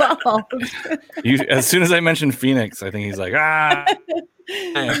involved. As soon as I mentioned Phoenix, I think he's like,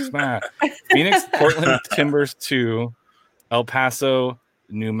 Phoenix, Portland Timbers 2, El Paso,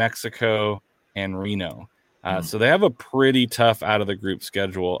 New Mexico, and Reno. So they have a pretty tough out of the group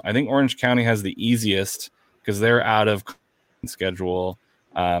schedule. I think Orange County has the easiest, because their out of schedule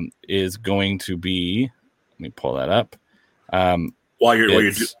is going to be. Let me pull that up. While you're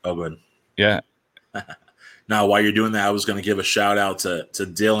good. Yeah. Now, while you're doing that, I was going to give a shout out to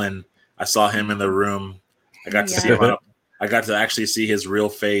Dylan. I saw him in the room. I got to see him. I got to actually see his real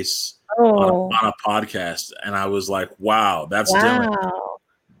face on a podcast, and I was like, "Wow, that's Dylan."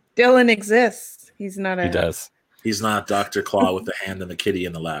 Dylan exists. He does. He's not Dr. Claw with the hand and the kitty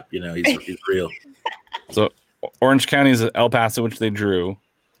in the lap. He's real. So Orange County is El Paso, which they drew.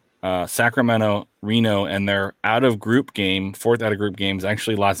 Sacramento, Reno, and their out of group game, 4th out of group game is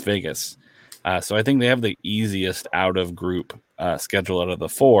actually Las Vegas. So I think they have the easiest out of group schedule out of the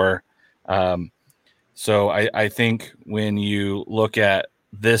four. So I think when you look at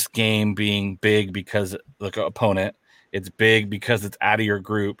this game being big because the opponent, it's big because it's out of your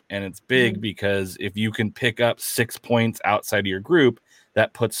group, and it's big because if you can pick up 6 points outside of your group,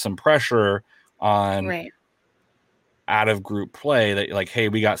 that puts some pressure on out of group play that like, hey,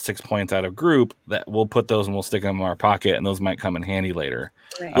 we got 6 points out of group, that we'll put those and we'll stick them in our pocket, and those might come in handy later.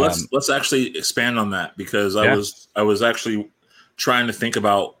 Let's actually expand on that, because I was actually trying to think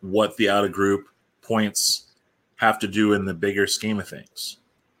about what the out of group points have to do in the bigger scheme of things.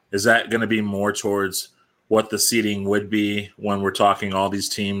 Is that going to be more towards what the seeding would be when we're talking all these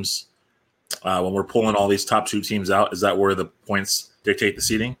teams, when we're pulling all these top 2 teams out? Is that where the points dictate the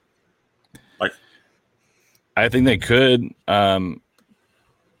seeding? Like, I think they could. If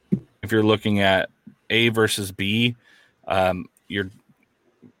you're looking at A versus B, you're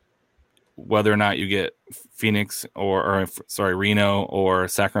whether or not you get Phoenix or Reno or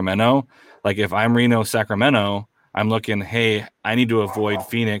Sacramento. Like if I'm Reno, Sacramento, I'm looking, hey, I need to avoid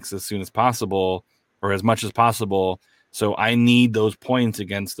Phoenix as soon as possible or as much as possible. So I need those points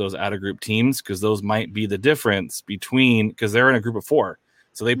against those out of group teams, because those might be the difference between, because they're in a group of 4.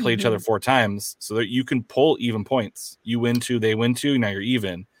 So they play each other 4 times so that you can pull even points. You win 2, they win 2, now you're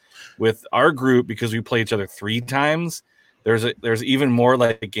even. With our group, because we play each other 3 times, there's even more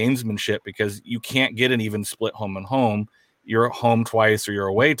like gamesmanship, because you can't get an even split home and home. You're home twice or you're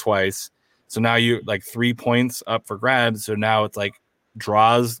away twice. So now you like 3 points up for grabs. So now it's like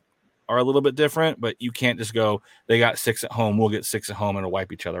draws are a little bit different, but you can't just go, they got 6 at home, we'll get 6 at home, and it'll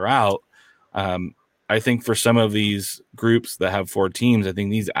wipe each other out. I think for some of these groups that have 4 teams, I think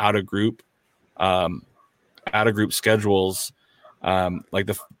these out of group schedules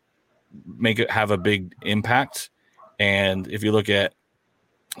make it have a big impact. And if you look at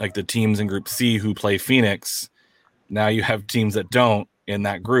like the teams in Group C who play Phoenix, now you have teams that don't in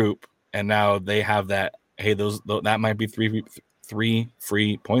that group, and now they have that. Hey, that might be 3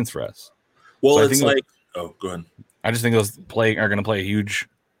 free points for us. Well, so it's like, go ahead. I just think those are going to play a huge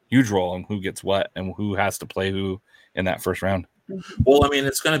role in who gets what and who has to play who in that first round. Well, I mean,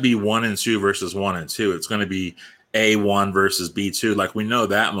 it's going to be 1 and 2 versus 1 and 2. It's going to be A1 versus B2. Like, we know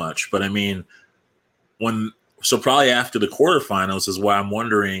that much. But I mean, probably after the quarterfinals is why I'm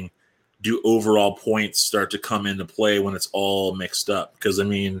wondering, do overall points start to come into play when it's all mixed up? Because I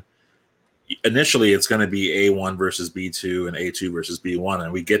mean, initially it's going to be A1 versus B2 and A2 versus B1,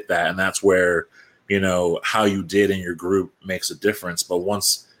 and we get that, and that's where, how you did in your group makes a difference. But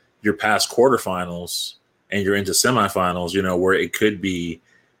once you're past quarterfinals and you're into semifinals, where it could be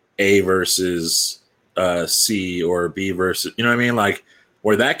A versus C or B versus, you know what I mean? Like,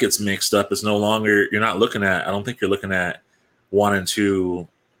 where that gets mixed up is no longer, I don't think you're looking at 1 and 2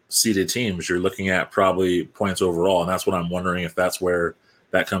 seeded teams. You're looking at probably points overall. And that's what I'm wondering, if that's where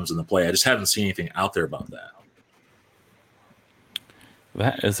that comes into play. I just haven't seen anything out there about that.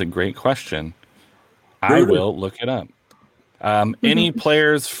 That is a great question. I will look it up. Any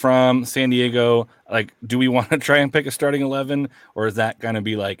players from San Diego, like, do we want to try and pick a starting 11, or is that going to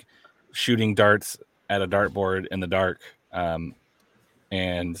be like shooting darts at a dartboard in the dark?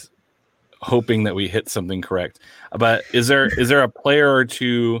 And hoping that we hit something correct. But is there a player or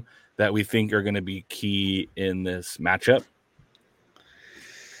two that we think are going to be key in this matchup?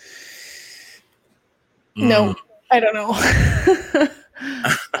 No, I don't know.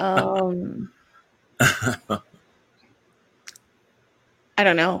 I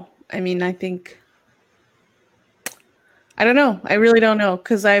don't know. I mean, I don't know. I really don't know,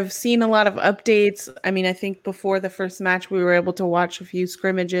 because I've seen a lot of updates. I mean, I think before the first match, we were able to watch a few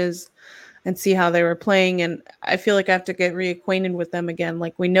scrimmages and see how they were playing. And I feel like I have to get reacquainted with them again.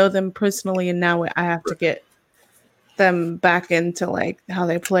 Like, we know them personally, and now I have to get them back into like how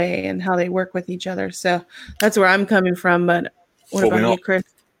they play and how they work with each other. So that's where I'm coming from. But what about you, Chris?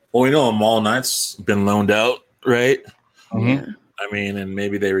 Well, we know Amal Knight's been loaned out, right? Mm-hmm. Yeah. I mean, and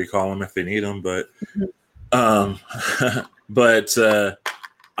maybe they recall him if they need him, but I don't know.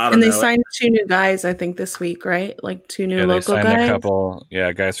 And they signed 2 new guys, I think, this week, right? Like 2 new local guys. They signed a couple,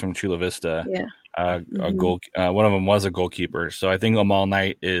 guys from Chula Vista. Yeah. One of them was a goalkeeper. So I think Amal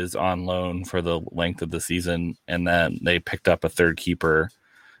Knight is on loan for the length of the season, and then they picked up a third keeper,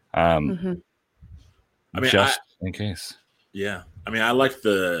 in case. Yeah, I mean, I like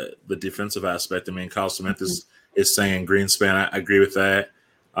the defensive aspect. I mean, Kyle Smith is saying Greenspan. I agree with that.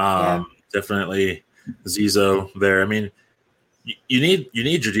 Definitely Zizo there. I mean, you need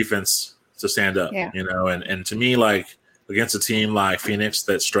your defense to stand up, and to me, like, against a team like Phoenix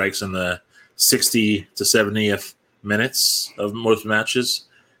that strikes in the 60 to 70th minutes of most matches,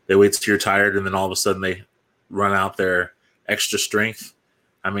 they wait till you're tired, and then all of a sudden they run out their extra strength.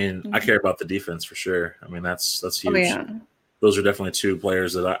 I mean, I care about the defense for sure. I mean, that's huge. Oh, yeah. Those are definitely two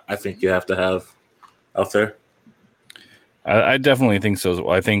players that I think you have to have out there. I definitely think so.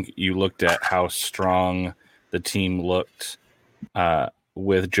 I think you looked at how strong the team looked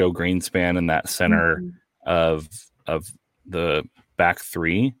with Joe Greenspan in that center of the back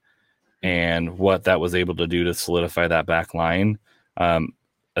three, and what that was able to do to solidify that back line.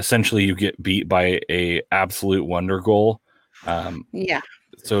 Essentially, you get beat by a absolute wonder goal. Yeah.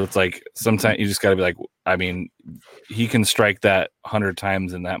 So it's like sometimes you just got to be like, I mean, he can strike that 100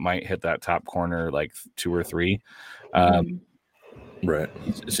 times and that might hit that top corner like 2 or 3. Right.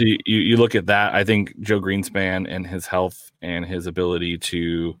 So you look at that. I think Joe Greenspan and his health and his ability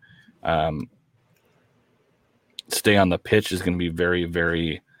to stay on the pitch is going to be very,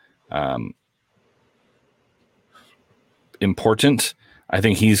 very important. I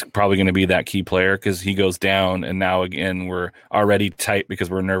think he's probably going to be that key player because he goes down, and now again we're already tight because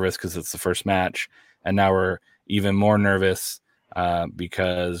we're nervous because it's the first match, and now we're even more nervous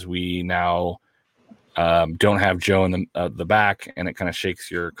because we now don't have Joe in the back, and it kind of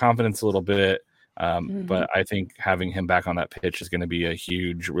shakes your confidence a little bit. But I think having him back on that pitch is going to be a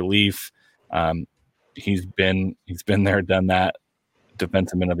huge relief. He's been there, done that.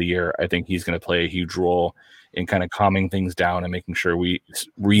 Defensive Man of the Year. I think he's going to play a huge role in kind of calming things down and making sure we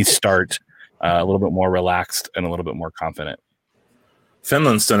restart a little bit more relaxed and a little bit more confident.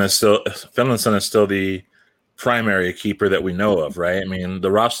 Finlayson is still the primary keeper that we know of, right? I mean,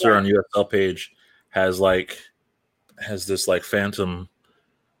 the roster on USL page has this like phantom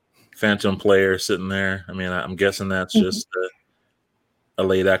player sitting there. I mean, I'm guessing that's just a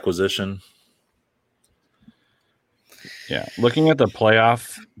late acquisition. Yeah, looking at the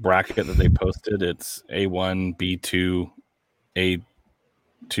playoff bracket that they posted, it's A1, B2, A2,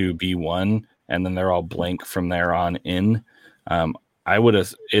 B1, and then they're all blank from there on in.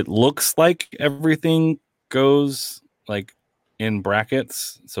 It looks like everything goes like in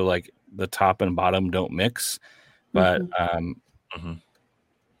brackets, so like the top and bottom don't mix, but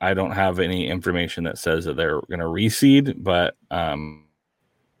I don't have any information that says that they're going to reseed, but I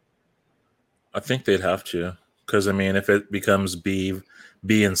think they'd have to. Because, I mean, if it becomes B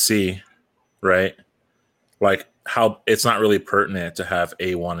and C, right, like how it's not really pertinent to have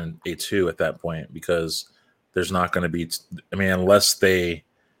A1 and A2 at that point because there's not going to be – I mean, unless they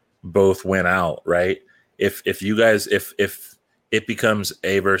both win out, right? If it becomes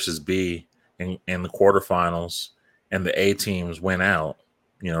A versus B in the quarterfinals and the A teams win out,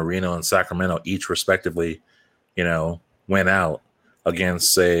 Reno and Sacramento each respectively, win out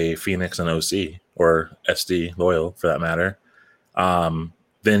against, say, Phoenix and OC or SD Loyal for that matter,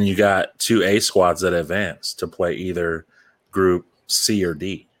 then you got 2 A squads that advance to play either group C or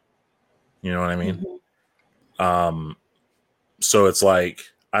D. You know what I mean? So it's like,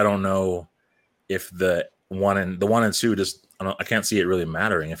 I don't know if the 1 and 2 just, I can't see it really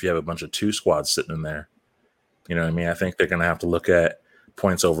mattering if you have a bunch of 2 squads sitting in there. You know what I mean? I think they're going to have to look at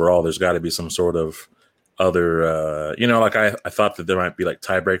points overall. There's got to be some sort of other, like I thought that there might be like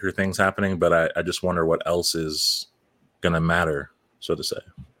tiebreaker things happening, but I just wonder what else is going to matter, so to say.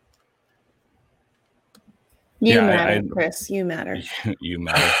 You matter, Chris. You matter. You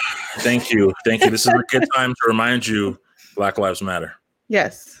matter. Thank you. This is a good time to remind you Black Lives Matter.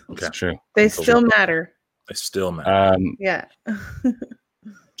 Yes. Okay. That's true. They still matter. They still matter. Yeah.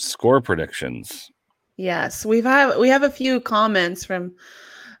 Score predictions. Yes. We have a few comments from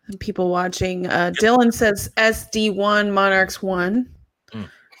people watching. Dylan says SD1 Monarchs 1.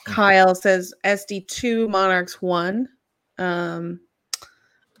 Kyle says SD2 Monarchs 1.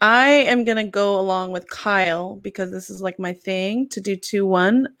 I am gonna go along with Kyle because this is like my thing to do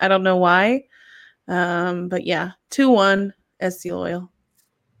 2-1. I don't know why, but yeah, 2-1 SD Loyal.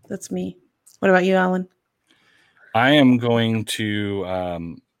 That's me. What about you, Alan? I am going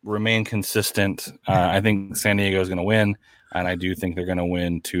to remain consistent. I think San Diego is going to win. And I do think they're going to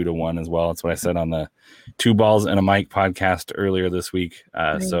win 2-1 as well. That's what I said on the 2 Balls and a Mic podcast earlier this week.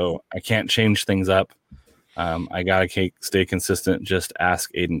 Nice. So I can't change things up. I got to stay consistent. Just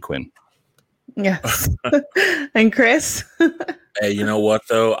ask Aiden Quinn. Yes. And Chris? Hey, you know what,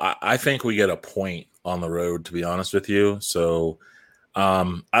 though? I think we get a point on the road, to be honest with you. So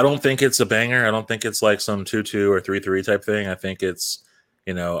I don't think it's a banger. I don't think it's like some 2-2 or 3-3 type thing. I think it's,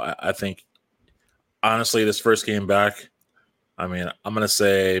 I think, honestly, this first game back, I mean, I'm going to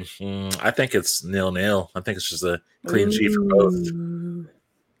say, I think it's 0-0. I think it's just a clean sheet for both.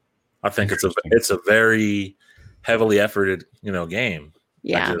 I think it's a very heavily efforted, game.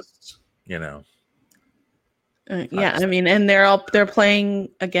 Yeah. I just, Yeah, I mean, and they're playing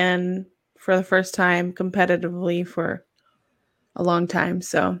again for the first time competitively for a long time.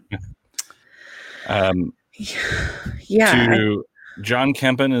 So, John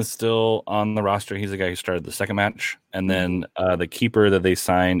Kempen is still on the roster. He's the guy who started the second match, and then the keeper that they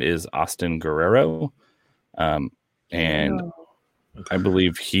signed is Austin Guerrero, and I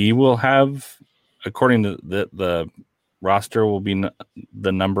believe he will have, according to the roster, will be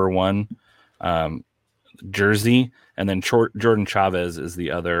the number 1 jersey, and then Jordan Chavez is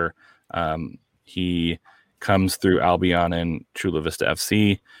the other. He comes through Albion and Chula Vista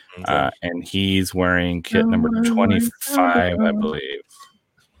FC, and he's wearing kit number 25, I believe.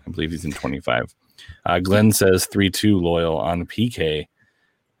 I believe he's in 25. Glenn says 3-2 loyal on PK.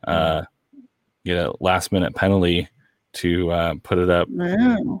 Get a last minute penalty to put it up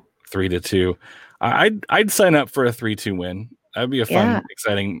 3-2. I'd sign up for a 3-2 win. That'd be a fun,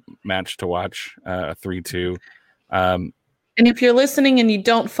 exciting match to watch. 3-2. And if you're listening and you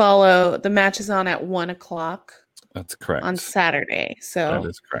don't follow, the match is on at 1:00. That's correct. On Saturday. So that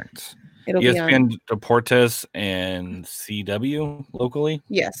is correct. It'll ESPN be on Deportes and CW locally.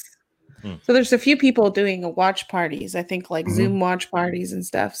 Yes. So there's a few people doing watch parties. I think like Zoom watch parties and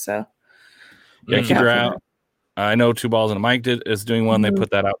stuff. So keep your eye out. I know Two Balls and a Mic is doing one. They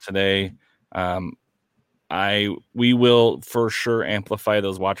put that out today. We will for sure amplify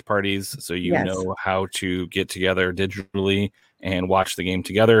those watch parties so you know how to get together digitally and watch the game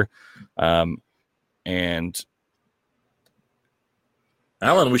together. And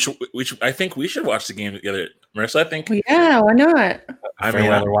Alan, we should. I think we should watch the game together, Marissa. I think. Yeah, why not?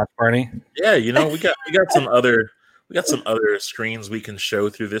 Another watch party. Yeah, we got some other screens we can show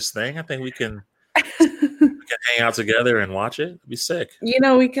through this thing. I think we can hang out together and watch it. It'd be sick.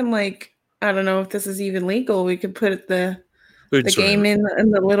 We can I don't know if this is even legal. We could put the game in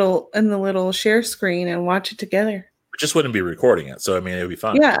the little share screen and watch it together. We just wouldn't be recording it, so I mean it would be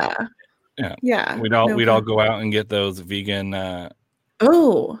fun. Yeah. We'd all go out and get those vegan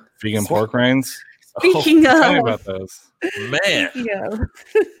pork rinds. Speaking of, tell me about those, man.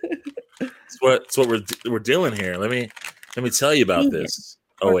 It's what we're doing here. Let me tell you about this.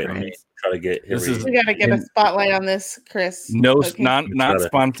 Oh wait, let me try to get here. We gotta get a spotlight on this, Chris. No, not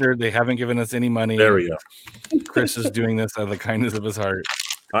sponsored. They haven't given us any money. There we go. Chris is doing this out of the kindness of his heart.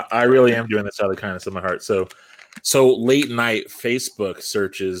 I really am doing this out of the kindness of my heart. So late night Facebook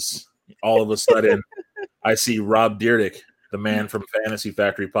searches, all of a sudden I see Rob Dyrdek, the man from Fantasy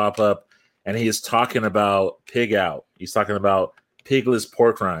Factory, pop up, and he is talking about Pig Out. He's talking about pigless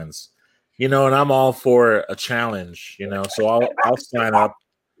pork rinds. And I'm all for a challenge, so I'll sign up.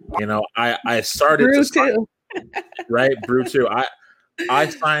 I started Brew to right, Brew 2. I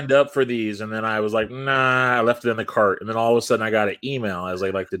signed up for these, and then I was like, nah, I left it in the cart. And then all of a sudden I got an email, as I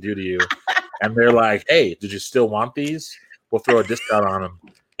like to do to you. And they're like, hey, did you still want these? We'll throw a discount on them.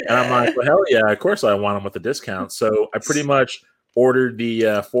 And I'm like, well, hell yeah, of course I want them with a discount. So I pretty much ordered the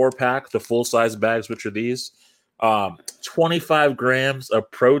 4-pack, the full-size bags, which are these. 25 grams of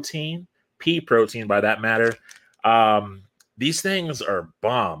protein, pea protein by that matter. These things are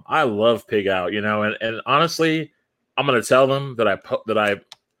bomb. I love Pig Out, and honestly, I'm going to tell them that I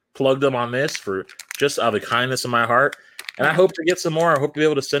plugged them on this for just out of the kindness of my heart. And I hope to get some more. I hope to be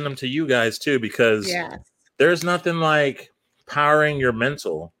able to send them to you guys too, because there's nothing like powering your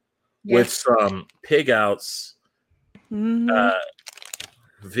mental with some Pig Out's vegan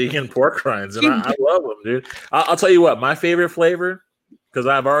pork rinds. And I love them, dude. I'll tell you what, my favorite flavor, because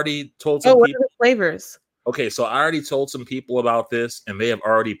I've already told some people. What are the flavors? Okay, so I already told some people about this, and they have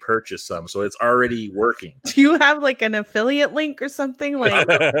already purchased some, so it's already working. Do you have an affiliate link or something? Throw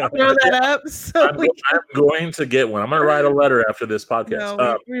that up. So I'm going to get one. I'm going to write a letter after this podcast.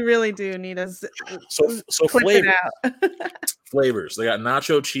 No, we really do need a. So flavors. They got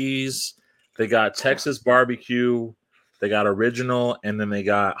nacho cheese. They got Texas barbecue. They got original, and then they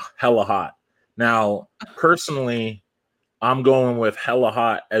got hella hot. Now, personally, I'm going with hella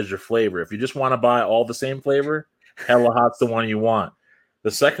hot as your flavor. If you just want to buy all the same flavor, hella hot's the one you want.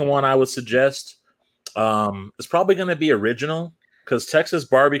 The second one I would suggest is probably going to be original, because Texas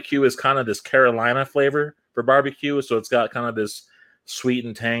barbecue is kind of this Carolina flavor for barbecue. So it's got kind of this sweet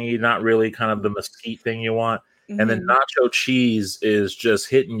and tangy, not really kind of the mesquite thing you want. Mm-hmm. And then nacho cheese is just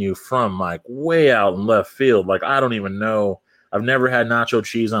hitting you from way out in left field. I don't even know. I've never had nacho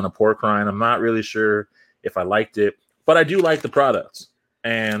cheese on a pork rind. I'm not really sure if I liked it. But I do like the products,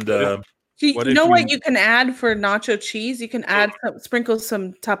 and you know what you can add for nacho cheese? You can sprinkle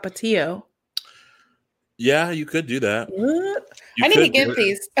some tapatio. Yeah, you could do that. I need to get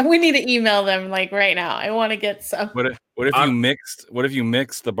these, and we need to email them right now. I want to get some. What if you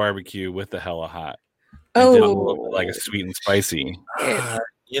mixed the barbecue with the hella hot? I did a little bit like a sweet and spicy. I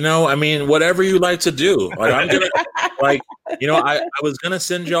mean, whatever you like to do. Like I'm gonna, I was gonna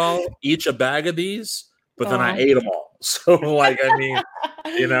send y'all each a bag of these, but then I ate them all. So, I mean,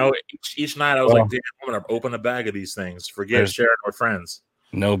 each night I was like, damn, I'm gonna open a bag of these things. Forget sharing with friends.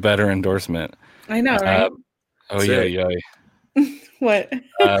 No better endorsement. I know, right? Yeah. What?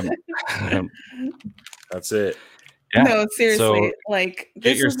 That's it. Yeah. No, seriously. So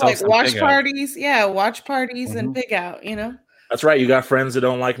this is like watch parties. Yeah, watch parties and pig out, That's right. You got friends that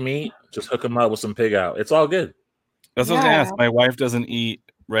don't like meat, just hook them up with some pig out. It's all good. That's what I was gonna ask. My wife doesn't eat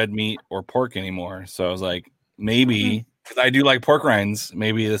red meat or pork anymore. So I was like, maybe, because I do like pork rinds,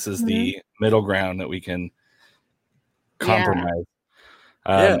 maybe this is the middle ground that we can compromise.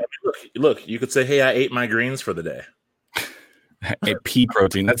 Look, you could say, hey, I ate my greens for the day. Pea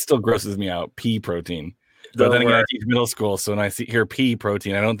protein. That still grosses me out. Pea protein. But then again, I teach middle school, so when I hear pea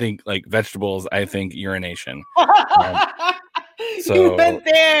protein, I don't think like vegetables. I think urination. So you went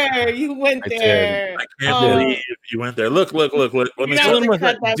there. I can't believe you went there. Look.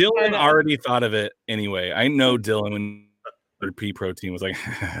 Dylan already thought of it anyway. I know Dylan when pea protein was like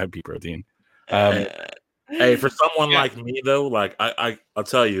pea protein. Hey, for someone like me though, like I'll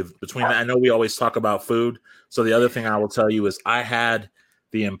tell you, I know we always talk about food. So the other thing I will tell you is I had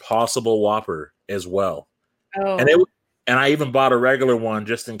the Impossible Whopper as well. Oh. And I even bought a regular one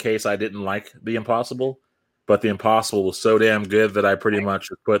just in case I didn't like the Impossible. But the Impossible was so damn good that I pretty much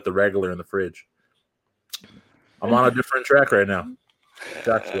put the regular in the fridge. I'm on a different track right now.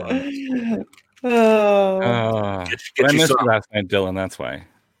 Got you on. I missed you last night, Dylan. That's why.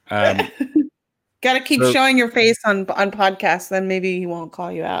 Got to keep showing your face on podcasts, then maybe he won't call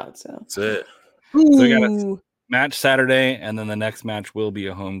you out. So that's it. So we got a match Saturday, and then the next match will be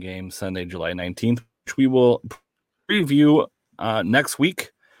a home game Sunday, July 19th, which we will preview next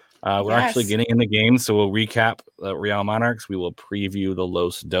week. We're actually getting in the game, so we'll recap the Real Monarchs. We will preview the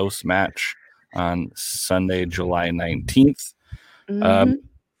Los Dos match on Sunday, July 19th. And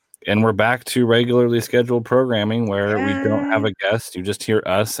we're back to regularly scheduled programming where we don't have a guest. You just hear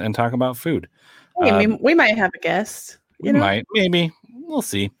us and talk about food. Hey, we might have a guest. We might, maybe. We'll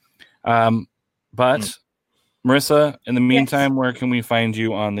see. But Marissa, in the meantime, where can we find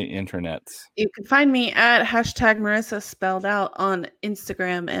you on the internet? You can find me at #Marissa spelled out on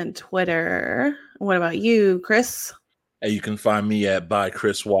Instagram and Twitter. What about you, Chris? Hey, you can find me at by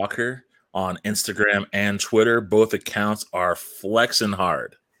Chris Walker on Instagram and Twitter. Both accounts are flexing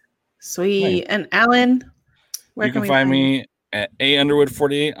hard. Sweet. Nice. And Alan, where you can find me at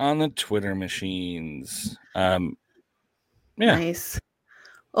A_Underwood48 on the Twitter machines. Nice.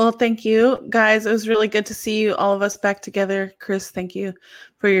 Well, thank you, guys. It was really good to see you, all of us back together. Chris, thank you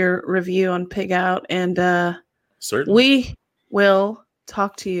for your review on Pig Out. And certainly, we will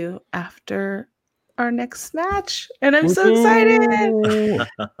talk to you after our next match. And I'm so excited.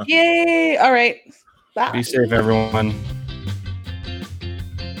 Yay. All right. Bye. Be safe, everyone.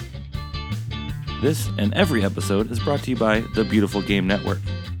 This and every episode is brought to you by the Beautiful Game Network.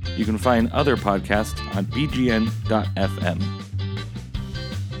 You can find other podcasts on bgn.fm.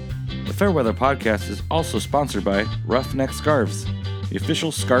 The Fairweather Podcast is also sponsored by Roughneck Scarves, the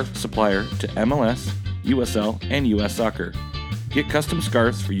official scarf supplier to MLS, USL, and US Soccer. Get custom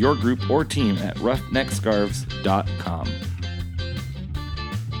scarves for your group or team at roughneckscarves.com.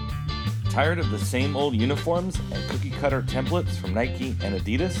 Tired of the same old uniforms and cookie-cutter templates from Nike and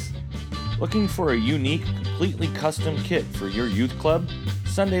Adidas? Looking for a unique, completely custom kit for your youth club,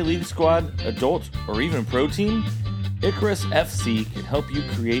 Sunday League squad, adult, or even pro team? Icarus FC can help you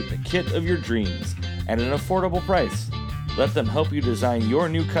create the kit of your dreams at an affordable price. Let them help you design your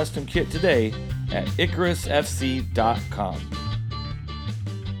new custom kit today at IcarusFC.com.